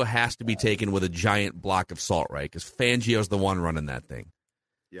Fangio has to be taken with a giant block of salt, right? Because Fangio's the one running that thing.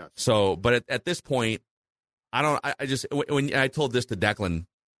 Yes. So, but at this point, when I told this to Declan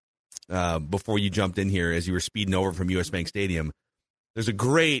before you jumped in here as you were speeding over from US Bank Stadium, there's a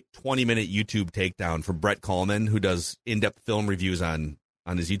great 20-minute YouTube takedown from Brett Coleman, who does in-depth film reviews on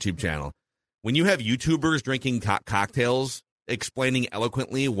his YouTube channel. When you have YouTubers drinking cocktails, explaining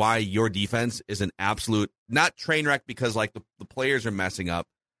eloquently why your defense is an absolute, not train wreck because like the players are messing up.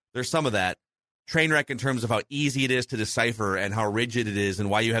 There's some of that. Train wreck in terms of how easy it is to decipher and how rigid it is and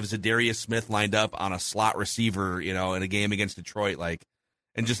why you have Zadarius Smith lined up on a slot receiver, in a game against Detroit,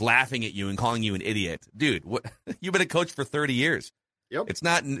 and just laughing at you and calling you an idiot. Dude, what, you've been a coach for 30 years. Yep. It's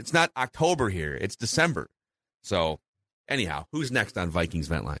not October here. It's December. So anyhow, who's next on Vikings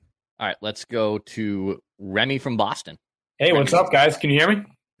Vent Line? All right, let's go to Remy from Boston. Hey, what's up, guys? Can you hear me?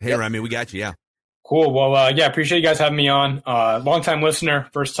 Hey, Remy, we got you, yeah. Cool. Well, appreciate you guys having me on. Long-time listener,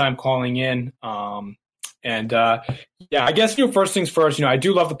 first time calling in. I guess, first things first, I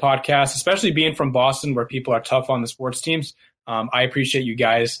do love the podcast, especially being from Boston where people are tough on the sports teams. I appreciate you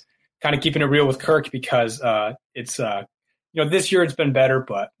guys kind of keeping it real with Kirk because it's, this year it's been better,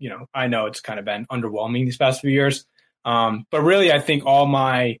 but, I know it's kind of been underwhelming these past few years. But really, I think all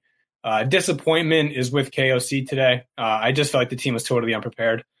my disappointment is with KOC today. I just felt like the team was totally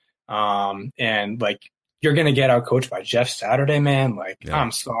unprepared. You're going to get out coached by Jeff Saturday, man.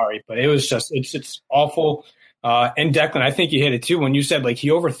 I'm sorry, but it was just, it's awful. And Declan, I think you hit it too. When you said he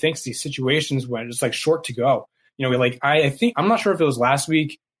overthinks these situations when it's short to go, I think, I'm not sure if it was last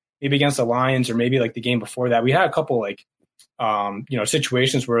week, maybe against the Lions or maybe the game before that. We had a couple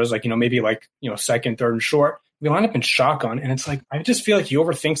situations where it was maybe second, third and short. We line up in shotgun and it's I just feel he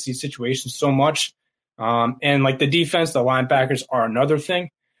overthinks these situations so much. And the defense, the linebackers are another thing.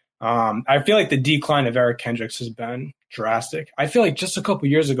 I feel the decline of Eric Kendricks has been drastic. I feel just a couple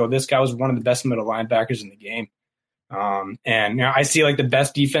years ago, this guy was one of the best middle linebackers in the game. I see the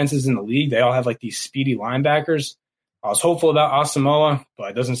best defenses in the league. They all have these speedy linebackers. I was hopeful about Asamoah,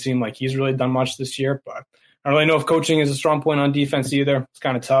 but it doesn't seem like he's really done much this year. But I don't really know if coaching is a strong point on defense either. It's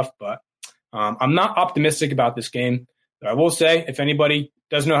kind of tough, but I'm not optimistic about this game. But I will say, if anybody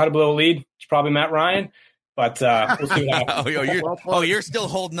does know how to blow a lead, it's probably Matt Ryan. But we'll see what happens. You're still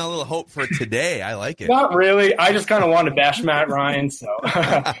holding a little hope for today. I like it. Not really. I just kind of wanted to bash Matt Ryan. So,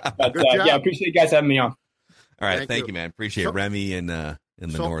 but I appreciate you guys having me on. All right, thank you, man. Appreciate Remy in the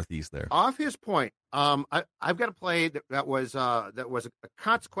Northeast there. Off his point, I've got a play that was a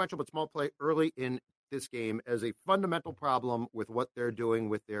consequential but small play early in this game as a fundamental problem with what they're doing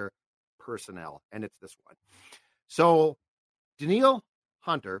with their personnel, and it's this one. So, Danielle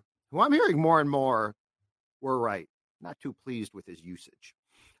Hunter, who I'm hearing more and more, we're right, not too pleased with his usage.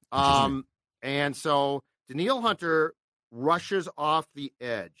 And so Danielle Hunter rushes off the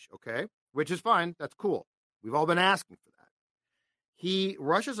edge, okay, which is fine. That's cool. We've all been asking for that. He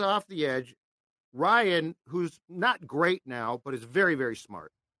rushes off the edge. Ryan, who's not great now, but is very, very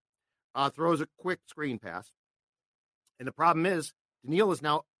smart, throws a quick screen pass. And the problem is Danielle is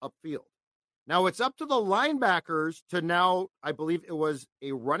now upfield. Now it's up to the linebackers to now, I believe it was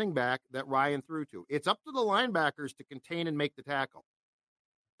a running back that Ryan threw to. It's up to the linebackers to contain and make the tackle,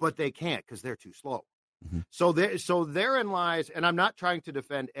 but they can't because they're too slow. Mm-hmm. So therein lies, and I'm not trying to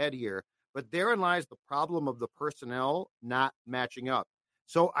defend Ed here, but therein lies the problem of the personnel not matching up.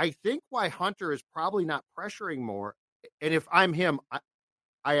 So I think why Hunter is probably not pressuring more, and if I'm him,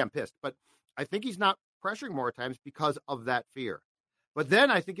 I am pissed, but I think he's not pressuring more at times because of that fear. But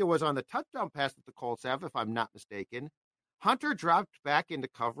then I think it was on the touchdown pass that the Colts have, if I'm not mistaken, Hunter dropped back into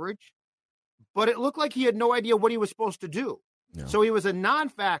coverage, but it looked like he had no idea what he was supposed to do. No. So he was a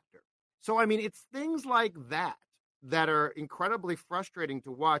non-factor. So, I mean, it's things like that that are incredibly frustrating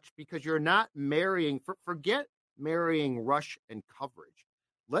to watch because you're not marrying, forget marrying rush and coverage.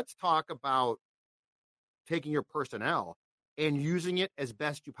 Let's talk about taking your personnel and using it as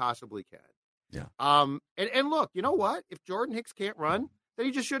best you possibly can. Yeah. And look, you know what? If Jordan Hicks can't run, then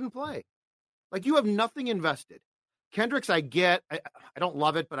he just shouldn't play. You have nothing invested. Kendricks, I get. I don't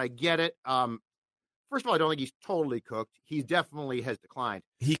love it, but I get it. First of all, I don't think he's totally cooked. He definitely has declined.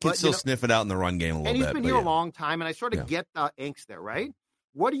 He can still sniff it out in the run game a little bit. And he's been here a long time, and I sort of get the angst there, right?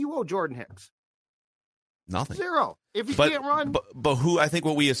 What do you owe Jordan Hicks? Nothing. Zero. If he can't run. But who, I think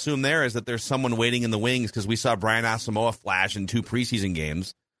what we assume there is that there's someone waiting in the wings because we saw Brian Asamoah flash in 2 preseason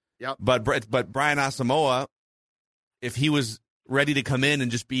games. Yep. But Brian Asamoah, if he was ready to come in and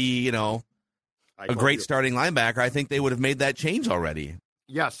just be, a great starting linebacker, I think they would have made that change already.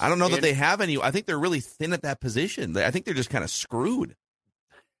 Yes. I don't know that they have any. I think they're really thin at that position. I think they're just kind of screwed.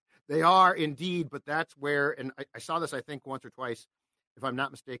 They are indeed, but that's where, and I saw this, I think, once or twice, if I'm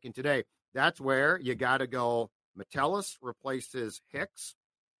not mistaken, today. That's where you got to go. Metellus replaces Hicks,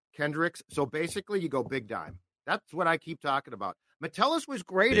 Kendricks. So basically, you go big dime. That's what I keep talking about. Metellus was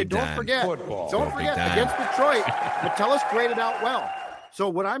graded. Don't forget against Detroit. Metellus graded out well. So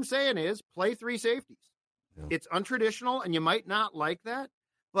what I'm saying is play three safeties. Yeah. It's untraditional, and you might not like that,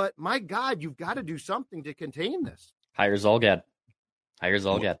 but my God, you've got to do something to contain this. Hire Zolgad.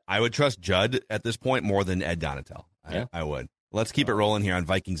 I would trust Judd at this point more than Ed Donatel. I would. Let's keep it rolling here on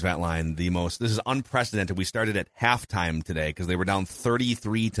Vikings Vent Line. This is unprecedented. We started at halftime today because they were down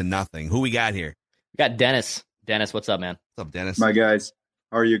 33-0. Who we got here? We got Dennis. Dennis, what's up, man? What's up, Dennis? My guys.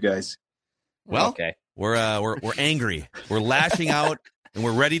 How are you guys? Well, okay. We're angry. We're lashing out, and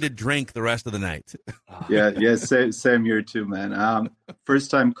we're ready to drink the rest of the night. Yeah, same here too, man. First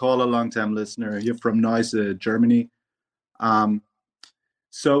time caller, long time listener. You're from Neuss, Germany.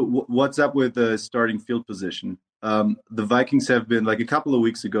 So what's up with the starting field position? The Vikings have been, like a couple of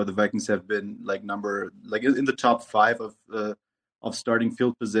weeks ago, the Vikings have been in the top 5 of starting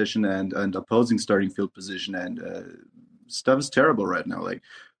field position and opposing starting field position, and stuff is terrible right now. Like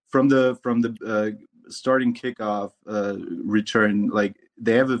from the starting kickoff return, like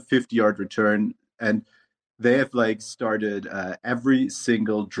they have a 50-yard return, and they have started every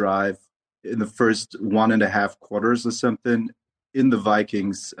single drive in the first 1.5 quarters or something in the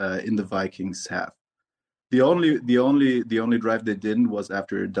Vikings half. The only drive they didn't was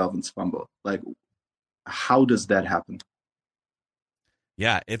after Dalvin's fumble. Like, how does that happen?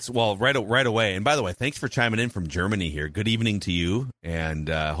 Yeah, it's right away. And by the way, thanks for chiming in from Germany here. Good evening to you, and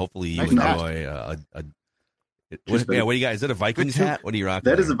hopefully you enjoy what do you got? Is it a Vikings hat? What are you rocking?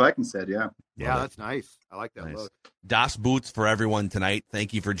 That is a Vikings hat, yeah. Yeah, that's nice. I like that look. Das Boots for everyone tonight.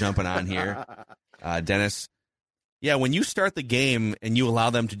 Thank you for jumping on here. Dennis. Yeah, when you start the game and you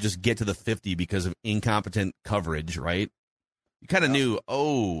allow them to just get to the 50 because of incompetent coverage, right? You kind of knew,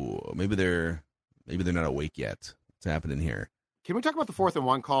 maybe they're not awake yet. What's happening here? Can we talk about the 4th and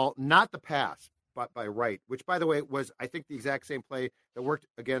 1 call? Not the pass, but by Wright, which, by the way, was, I think, the exact same play that worked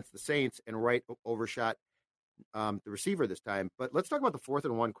against the Saints, and Wright overshot the receiver this time. But let's talk about the 4th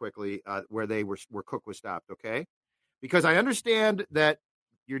and 1 quickly, where Cook was stopped, okay? Because I understand that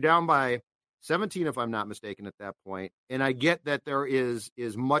you're down by 17, if I'm not mistaken, at that point. And I get that there is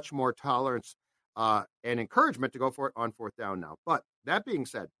much more tolerance and encouragement to go for it on 4th down now. But that being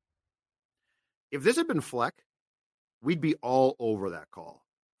said, if this had been Fleck, we'd be all over that call.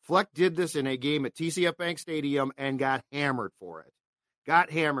 Fleck did this in a game at TCF Bank Stadium and got hammered for it.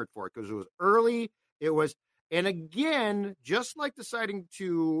 Because it was early. And again, just like deciding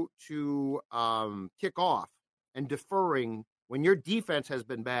to kick off and deferring when your defense has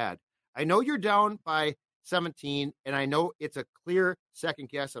been bad. I know you're down by 17, and I know it's a clear second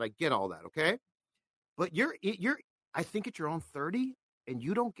guess, and I get all that, okay? But I think it's your own 30, and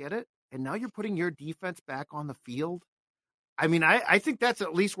you don't get it, and now you're putting your defense back on the field. I mean, I think that's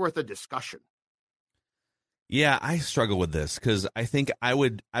at least worth a discussion. Yeah, I struggle with this because I think I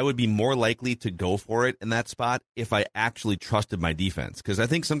would be more likely to go for it in that spot if I actually trusted my defense. Because I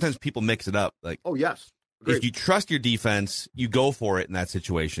think sometimes people mix it up. Like, oh yes, agreed. If you trust your defense, you go for it in that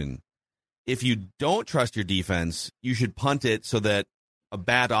situation. If you don't trust your defense, you should punt it so that a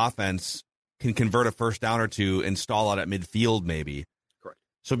bad offense can convert a first down or two and stall out at midfield, maybe. Correct.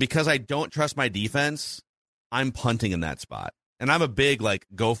 So because I don't trust my defense, I'm punting in that spot, and I'm a big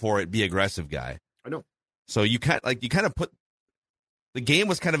go for it, be aggressive guy. I know. So you kind of put the game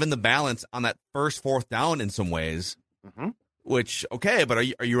was kind of in the balance on that first 4th down in some ways. Mm-hmm. Which but are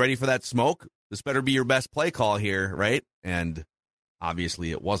you ready for that smoke? This better be your best play call here, right? And obviously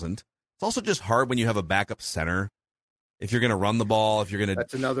it wasn't. It's also just hard when you have a backup center. If you're going to run the ball,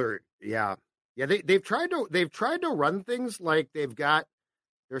 that's another yeah. They've tried to run things like they've got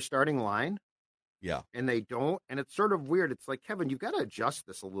their starting line. Yeah. And they don't. And it's sort of weird. It's like, Kevin, you've got to adjust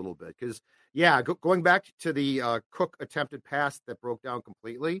this a little bit. Because, going back to the Cook attempted pass that broke down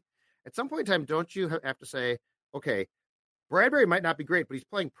completely, at some point in time, don't you have to say, okay, Bradbury might not be great, but he's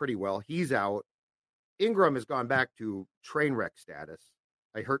playing pretty well. He's out. Ingram has gone back to train wreck status.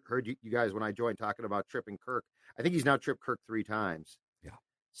 I heard you guys when I joined talking about tripping Kirk. I think he's now tripped Kirk 3 times. Yeah.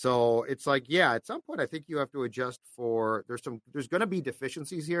 So it's like, at some point, I think you have to adjust for there's going to be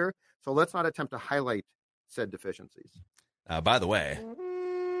deficiencies here. So let's not attempt to highlight said deficiencies. By the way,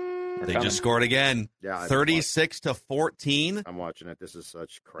 they just scored again. Yeah, 36-14. I'm watching it. This is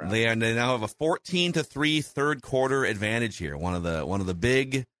such crap. They now have a 14-3 third quarter advantage here. One of the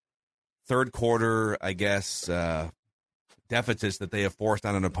big third quarter, I guess, deficits that they have forced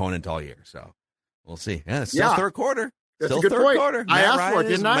on an opponent all year. So we'll see. Yeah, it's still third quarter. That's Still a good third point. quarter. I Matt asked Ryan for it,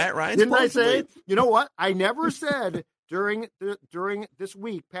 didn't I? Matt Ryan's Didn't I supposed to say? lead. You know what? I never said during this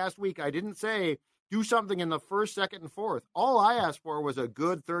past week. I didn't say do something in the first, second, and fourth. All I asked for was a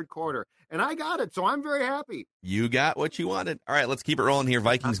good third quarter, and I got it. So I'm very happy. You got what you wanted. All right, let's keep it rolling here.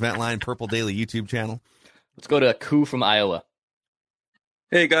 Vikings Vent Line, Purple Daily YouTube channel. Let's go to Koo from Iowa.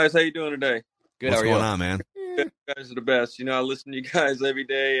 Hey guys, how you doing today? Good. What's how are you? going on, man? You guys are the best. You know, I listen to you guys every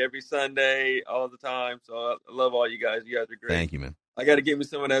day, every Sunday, all the time. So I love all you guys. You guys are great. Thank you, man. I got to get me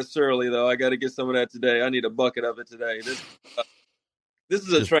some of that Surly though. I got to get some of that today. I need a bucket of it today. This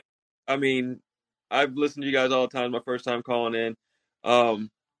is a train. I mean, I've listened to you guys all the time. My first time calling in.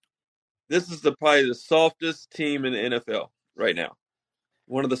 This is probably the softest team in the NFL right now.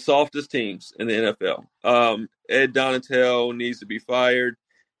 One of the softest teams in the NFL. Ed Donatel needs to be fired.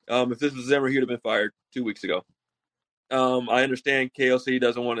 If this was Zimmer, he would have been fired 2 weeks ago. I understand KLC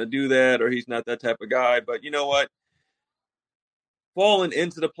doesn't want to do that, or he's not that type of guy. But you know what? Falling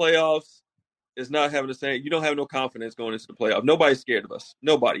into the playoffs is not having the same. You don't have no confidence going into the playoffs. Nobody's scared of us.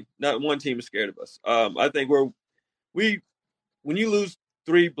 Nobody. Not one team is scared of us. I think when you lose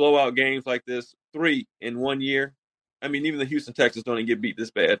 3 blowout games like this, 3 in 1 year. I mean, even the Houston Texans don't even get beat this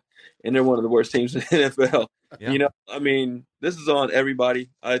bad, and they're one of the worst teams in the NFL. Yeah. You know, I mean, this is on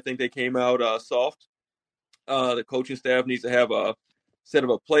everybody. I think they came out soft. The coaching staff needs to have instead of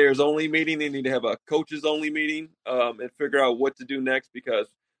a players-only meeting, they need to have a coaches-only meeting and figure out what to do next, because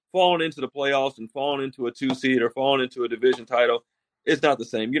falling into the playoffs and falling into a 2 seed or falling into a division title, it's not the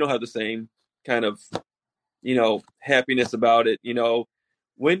same. You don't have the same kind of, happiness about it,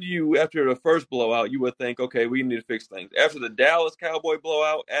 When after the first blowout, you would think, okay, we need to fix things. After the Dallas Cowboy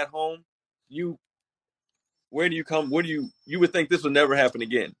blowout at home, you would think this would never happen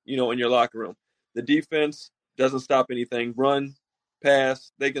again, in your locker room. The defense doesn't stop anything. Run,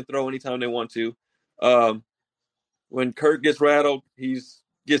 pass, they can throw anytime they want to. When Kirk gets rattled,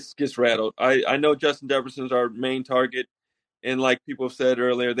 gets rattled. I know Justin Jefferson's our main target, and like people have said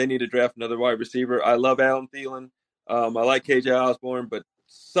earlier, they need to draft another wide receiver. I love Adam Thielen. I like KJ Osborne, but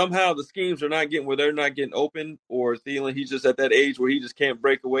somehow the schemes are not getting where they're not getting open, or Thielen, he's just at that age where he just can't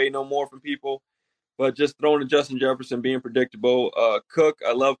break away no more from people. But just throwing to Justin Jefferson, being predictable. Cook,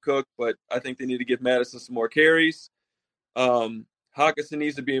 I love Cook, but I think they need to give Madison some more carries. Hockenson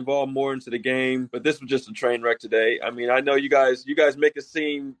needs to be involved more into the game, but this was just a train wreck today. I mean, I know you guys make it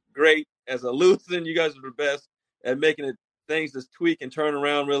seem great as a Lutheran. You guys are the best at making it things just tweak and turn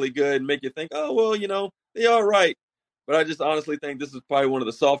around really good and make you think, oh, well, they're all right. But I just honestly think this is probably one of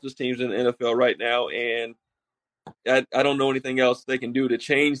the softest teams in the NFL right now, and I don't know anything else they can do to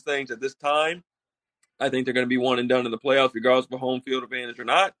change things at this time. I think they're going to be one and done in the playoffs, regardless of a home field advantage or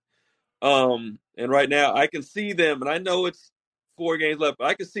not. And right now, I can see them, and I know it's 4 games left, but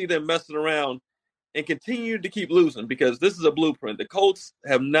I can see them messing around and continue to keep losing, because this is a blueprint. The Colts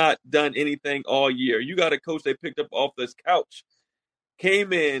have not done anything all year. You got a coach they picked up off this couch,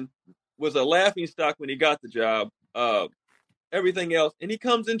 came in, was a laughingstock when he got the job. Everything else, and he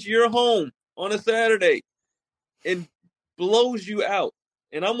comes into your home on a Saturday and blows you out.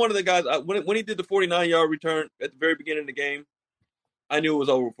 And I'm one of the guys, when he did the 49-yard return at the very beginning of the game, I knew it was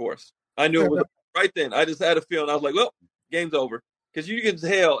over for us. I knew it was right then. I just had a feeling. I was like, well, game's over. Because you can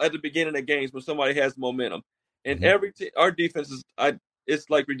tell at the beginning of games when somebody has momentum. And our defense it's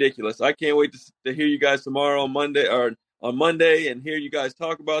like ridiculous. I can't wait to hear you guys tomorrow on Monday and hear you guys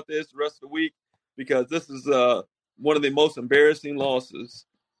talk about this the rest of the week, because this is one of the most embarrassing losses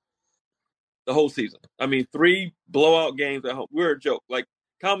the whole season. I mean, 3 blowout games at home. We're a joke. Like,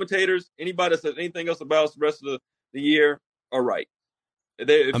 commentators, anybody that says anything else about us the rest of the year are right.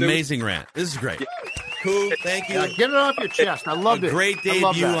 Amazing rant. This is great. Yeah. Cool. Thank you. Yeah, get it off your chest. I loved it. A great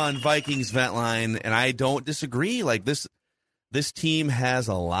debut on Vikings Vent Line, and I don't disagree. Like, this team has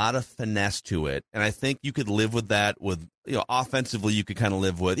a lot of finesse to it, and I think you could live with that. With offensively, you could kind of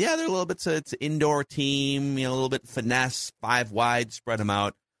live with, they're a little bit. It's an indoor team, a little bit finesse, 5 wide, spread them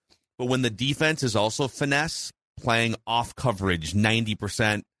out. But when the defense is also finesse, playing off coverage,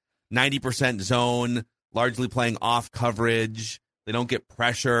 90% zone, largely playing off coverage, they don't get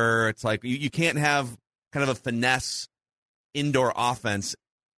pressure. It's like you can't have kind of a finesse indoor offense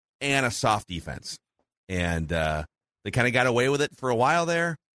and a soft defense. And they kind of got away with it for a while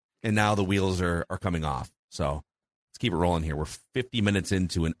there, and now the wheels are coming off. So let's keep it rolling here. We're 50 minutes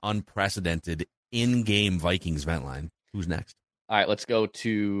into an unprecedented in-game Vikings Vent Line. Who's next? All right, let's go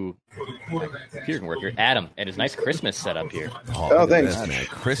to Peter can work here. Adam and his nice Christmas setup here. Oh, thanks. Man.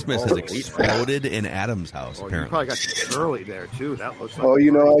 Christmas has exploded in Adam's house, apparently. You probably got Shirley there, too. That looks like I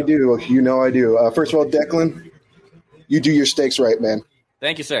do. First of all, Declan, you do your steaks right, man.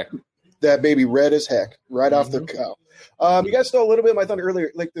 Thank you, sir. that baby red as heck right off the cow. You guys stole a little bit of my thunder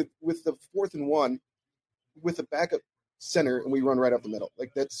earlier, like with the 4th and 1 with the backup center, and we run right up the middle.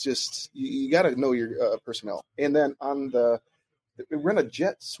 Like that's just you got to know your personnel. And then on we run a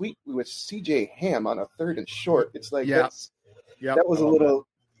jet sweep with CJ Ham on a 3rd and short. It's like that was a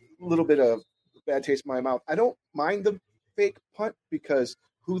little bit of bad taste in my mouth. I don't mind the fake punt because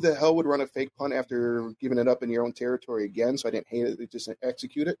who the hell would run a fake punt after giving it up in your own territory again? So I didn't hate it. They just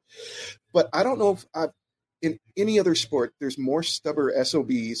execute it. But I don't know if in any other sport, there's more stubborn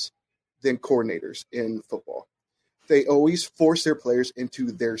SOBs than coordinators in football. They always force their players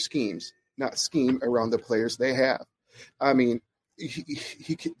into their schemes, not scheme around the players they have. I mean,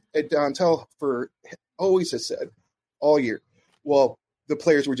 Dontel always has said all year, well, the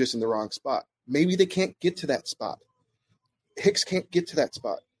players were just in the wrong spot. Maybe they can't get to that spot. Hicks can't get to that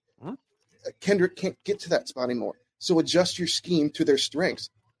spot. Kendrick can't get to that spot anymore. So adjust your scheme to their strengths.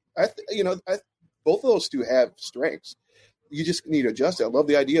 Both of those two have strengths. You just need to adjust it. I love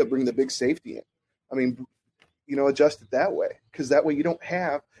the idea of bringing the big safety in. I mean, adjust it that way because that way you don't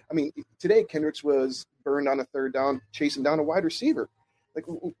have. I mean, today Kendricks was burned on a 3rd down, chasing down a wide receiver. Like,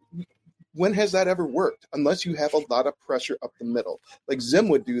 when has that ever worked? Unless you have a lot of pressure up the middle. Like Zim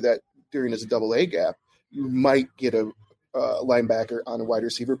would do that during his AA gap. You might get a linebacker on a wide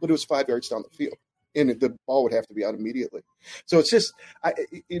receiver, but it was 5 yards down the field, and the ball would have to be out immediately. So it's just,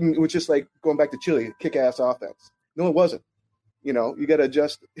 it was just like going back to Chile, kick-ass offense. No, it wasn't. You got to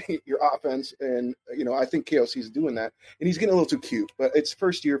adjust your offense, and I think KOC is doing that, and he's getting a little too cute. But it's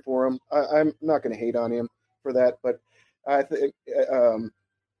first year for him. I'm not going to hate on him for that, but I think,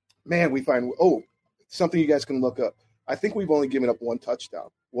 we find something you guys can look up. I think we've only given up 1 touchdown.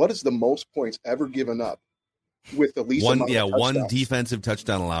 What is the most points ever given up with the least amount of touchdowns? One defensive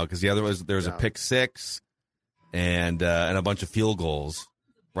touchdown allowed because the other there was a pick 6 and a bunch of field goals,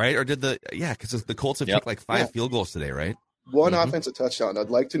 right? Or did because the Colts have kicked like 5 field goals today, right? 1 offensive touchdown. I'd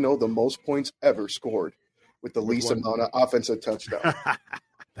like to know the most points ever scored with the least amount of offensive touchdown.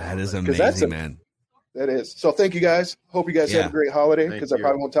 That is amazing, man. That is. So thank you guys. Hope you guys have a great holiday because I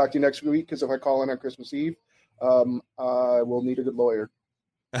probably won't talk to you next week because if I call in on Christmas Eve, I will need a good lawyer.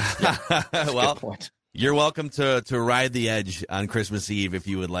 Well, you're welcome to ride the edge on Christmas Eve if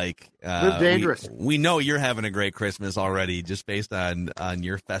you would like. Live dangerous. We know you're having a great Christmas already just based on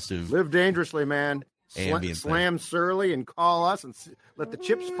your festive. Live dangerously, man. Slam Surly and call us and let the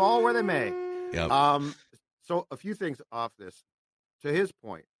chips fall where they may. Yep. So a few things off this. To his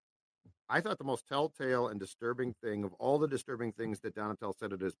point, I thought the most telltale and disturbing thing of all the disturbing things that Donatell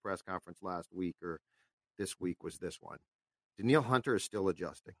said at his press conference last week or this week was this one. Danielle Hunter is still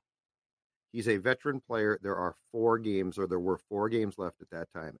adjusting. He's a veteran player. There were 4 games left at that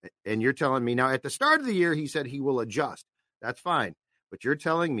time. And you're telling me now at the start of the year, he said he will adjust. That's fine. But you're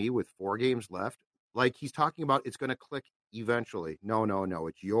telling me with 4 games left, like he's talking about it's going to click eventually. No.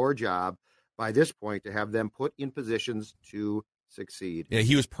 It's your job by this point to have them put in positions to succeed. Yeah,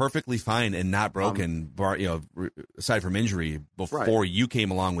 he was perfectly fine and not broken, aside from injury, before you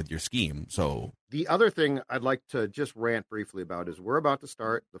came along with your scheme. So the other thing I'd like to just rant briefly about is we're about to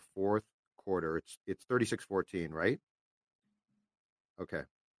start the 4th quarter. It's 36-14, right? Okay.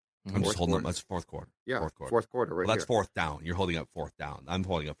 I'm just holding up. That's 4th quarter. Yeah, 4th quarter. Right. Well, that's here. 4th down. You're holding up 4th down. I'm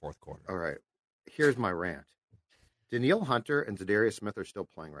holding up 4th quarter. All right. Here's my rant. Danielle Hunter and Zadarius Smith are still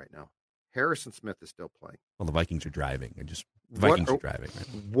playing right now. Harrison Smith is still playing. Well, the Vikings are driving. Vikings are driving.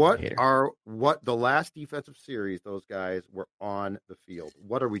 Right? What the last defensive series those guys were on the field?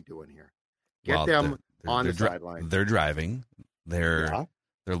 What are we doing here? Get them on the sideline. They're driving. They're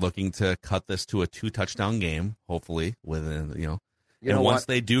looking to cut this to a 2-touchdown game, hopefully, once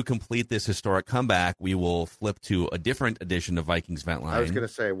they do complete this historic comeback, we will flip to a different edition of Vikings Vent Line. I was going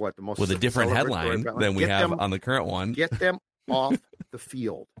to say with a different headline than we have on the current one. Get them off the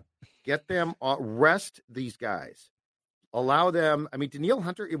field. Get them rest these guys. Allow them. I mean, Danielle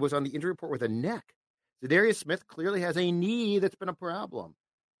Hunter, it was on the injury report with a neck. Zadarius Smith clearly has a knee that's been a problem.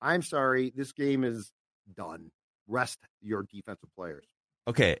 I'm sorry, this game is done. Rest your defensive players.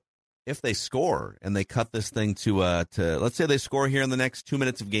 Okay. If they score and they cut this thing to let's say they score here in the next 2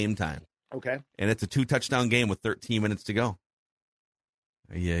 minutes of game time. Okay. And it's a 2-touchdown game with 13 minutes to go.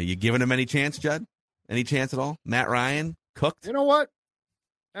 Are you giving them any chance, Judd? Any chance at all? Matt Ryan cooked? You know what?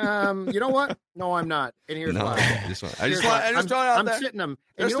 No, I'm not. And here's why. I'm sitting them.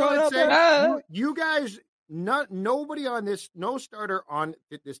 And you know what I'm saying? You guys, nobody on this, no starter on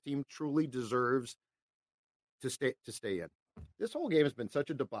this team truly deserves to stay in. This whole game has been such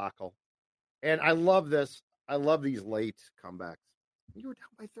a debacle, and I love this. I love these late comebacks. You were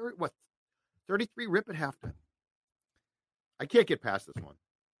down by 33 rip at halftime. I can't get past this one.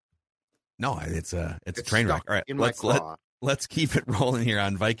 No, it's a train wreck. All right, in my claw. let's keep it rolling here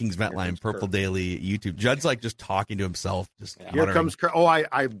on Vikings Vent Line, Purple Kirk. Daily YouTube. Judd's like just talking to himself. Just Here comes Kirk. Oh,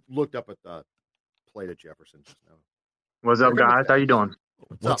 I looked up at the plate at Jefferson just now. What's up, guys? How you doing?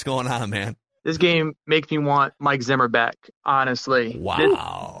 What's going on, man? This game makes me want Mike Zimmer back, honestly.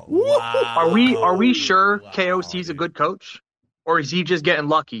 Wow. Are we sure KOC's a good coach? Or is he just getting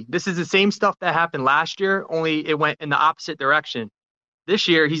lucky? This is the same stuff that happened last year, only it went in the opposite direction. This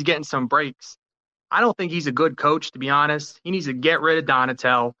year, he's getting some breaks. I don't think he's a good coach, to be honest. He needs to get rid of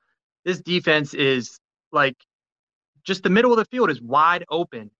Donatel. This defense is like just the middle of the field is wide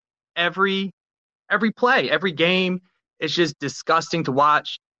open. Every play, every game, it's just disgusting to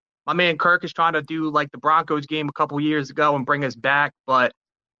watch. My man Kirk is trying to do like the Broncos game a couple years ago and bring us back, but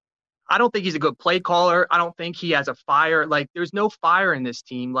I don't think he's a good play caller. I don't think he has a fire. Like, there's no fire in this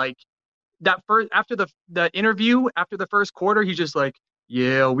team. Like, that first after the interview, after the first quarter, he's just like,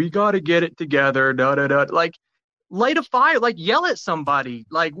 yeah, we got to get it together. Da da da. Like, light a fire. Like, yell at somebody.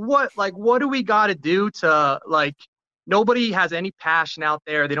 Like, what do we got to do to, like, nobody has any passion out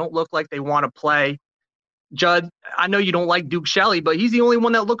there. They don't look like they want to play. Judd, I know you don't like Duke Shelley, but he's the only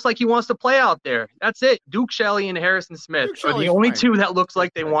one that looks like he wants to play out there. That's it. Duke Shelley and Harrison Smith are the only two that looks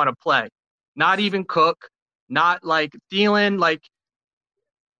like they want to play. Not even Cook, not like Thielen, like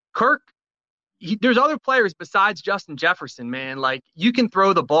Kirk. There's other players besides Justin Jefferson, man. Like, you can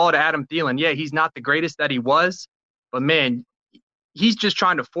throw the ball to Adam Thielen. Yeah, he's not the greatest that he was, but man, he's just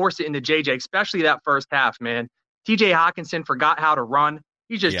trying to force it into JJ, especially that first half, man. TJ Hawkinson forgot how to run.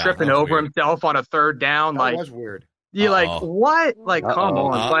 He's just tripping over himself on a third down. That like, was weird. You're like, what? Like, come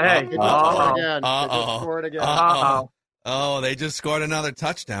on. But hey, Oh, they just scored another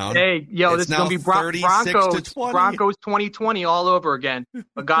touchdown. Hey, yo, this is going to be Broncos 2020 all over again.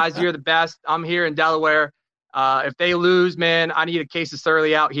 But, guys, you're the best. I'm here in Delaware. If they lose, man, I need a case of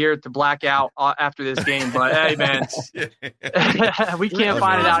Surly out here to black out after this game. But, hey, man, we can't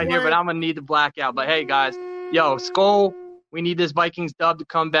find it out here, but I'm going to need the blackout. But, hey, guys, yo, Skull, we need this Vikings dub to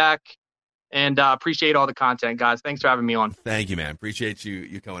come back. And appreciate all the content, guys. Thanks for having me on. Thank you, man. Appreciate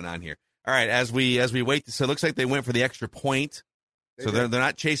you coming on here. All right, as we wait, so it looks like they went for the extra point. So they're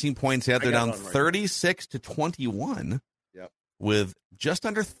not chasing points yet. They're down 36-21 with just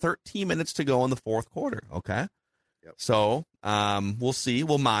under 13 minutes to go in the fourth quarter. Okay. Yep. So we'll see.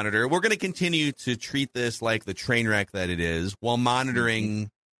 We'll monitor. We're going to continue to treat this like the train wreck that it is while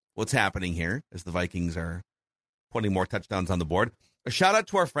monitoring what's happening here as the Vikings are putting more touchdowns on the board. A shout out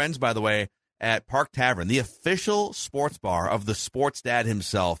to our friends, by the way, at Park Tavern, the official sports bar of the sports dad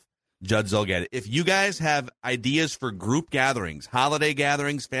himself, Judd Zulgad. If you guys have ideas for group gatherings, holiday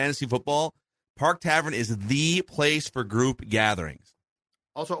gatherings, fantasy football, Park Tavern is the place for group gatherings.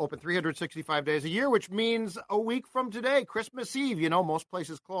 Also open 365 days a year, which means a week from today, Christmas Eve. You know, most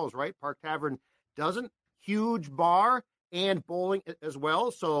places close, right? Park Tavern doesn't. Huge bar and bowling as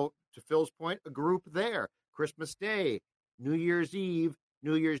well. So to Phil's point, a group there. Christmas Day, New Year's Eve,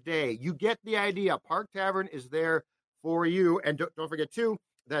 New Year's Day. You get the idea. Park Tavern is there for you. And don't forget, too,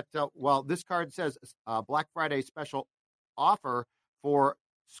 that, while this card says Black Friday special offer for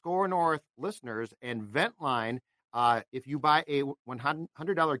Score North listeners and Ventline, if you buy a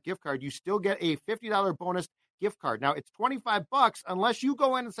 $100 gift card, you still get a $50 bonus gift card. Now, it's $25 unless you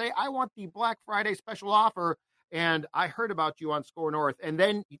go in and say, I want the Black Friday special offer, and I heard about you on Score North. And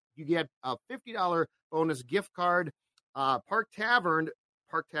then you get a $50 bonus gift card. Park Tavern,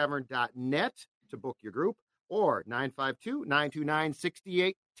 parktavern.net to book your group, or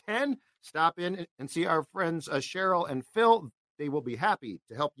 952-929-6810. Stop in and see our friends Cheryl and Phil. They will be happy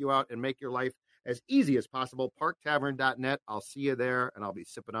to help you out and make your life as easy as possible. Parktavern.net. I'll see you there, and I'll be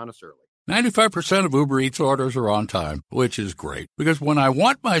sipping on a Surly. 95% of Uber Eats orders are on time, which is great. Because when I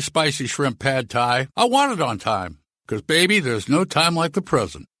want my spicy shrimp pad thai, I want it on time. Because, baby, there's no time like the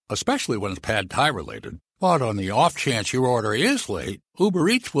present, especially when it's pad thai related. But on the off chance your order is late, Uber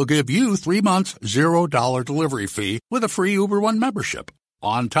Eats will give you 3 months, $0 delivery fee with a free Uber One membership.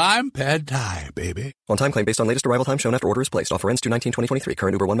 On time, pad thai, baby. On time claim based on latest arrival time shown after order is placed. Offer ends 2/19/2023.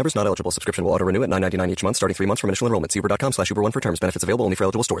 Current Uber One members not eligible. Subscription will auto renew at $9.99 each month starting 3 months from initial enrollment. See Uber.com/Uber One for terms. Benefits available only for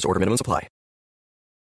eligible stores. Order minimums apply.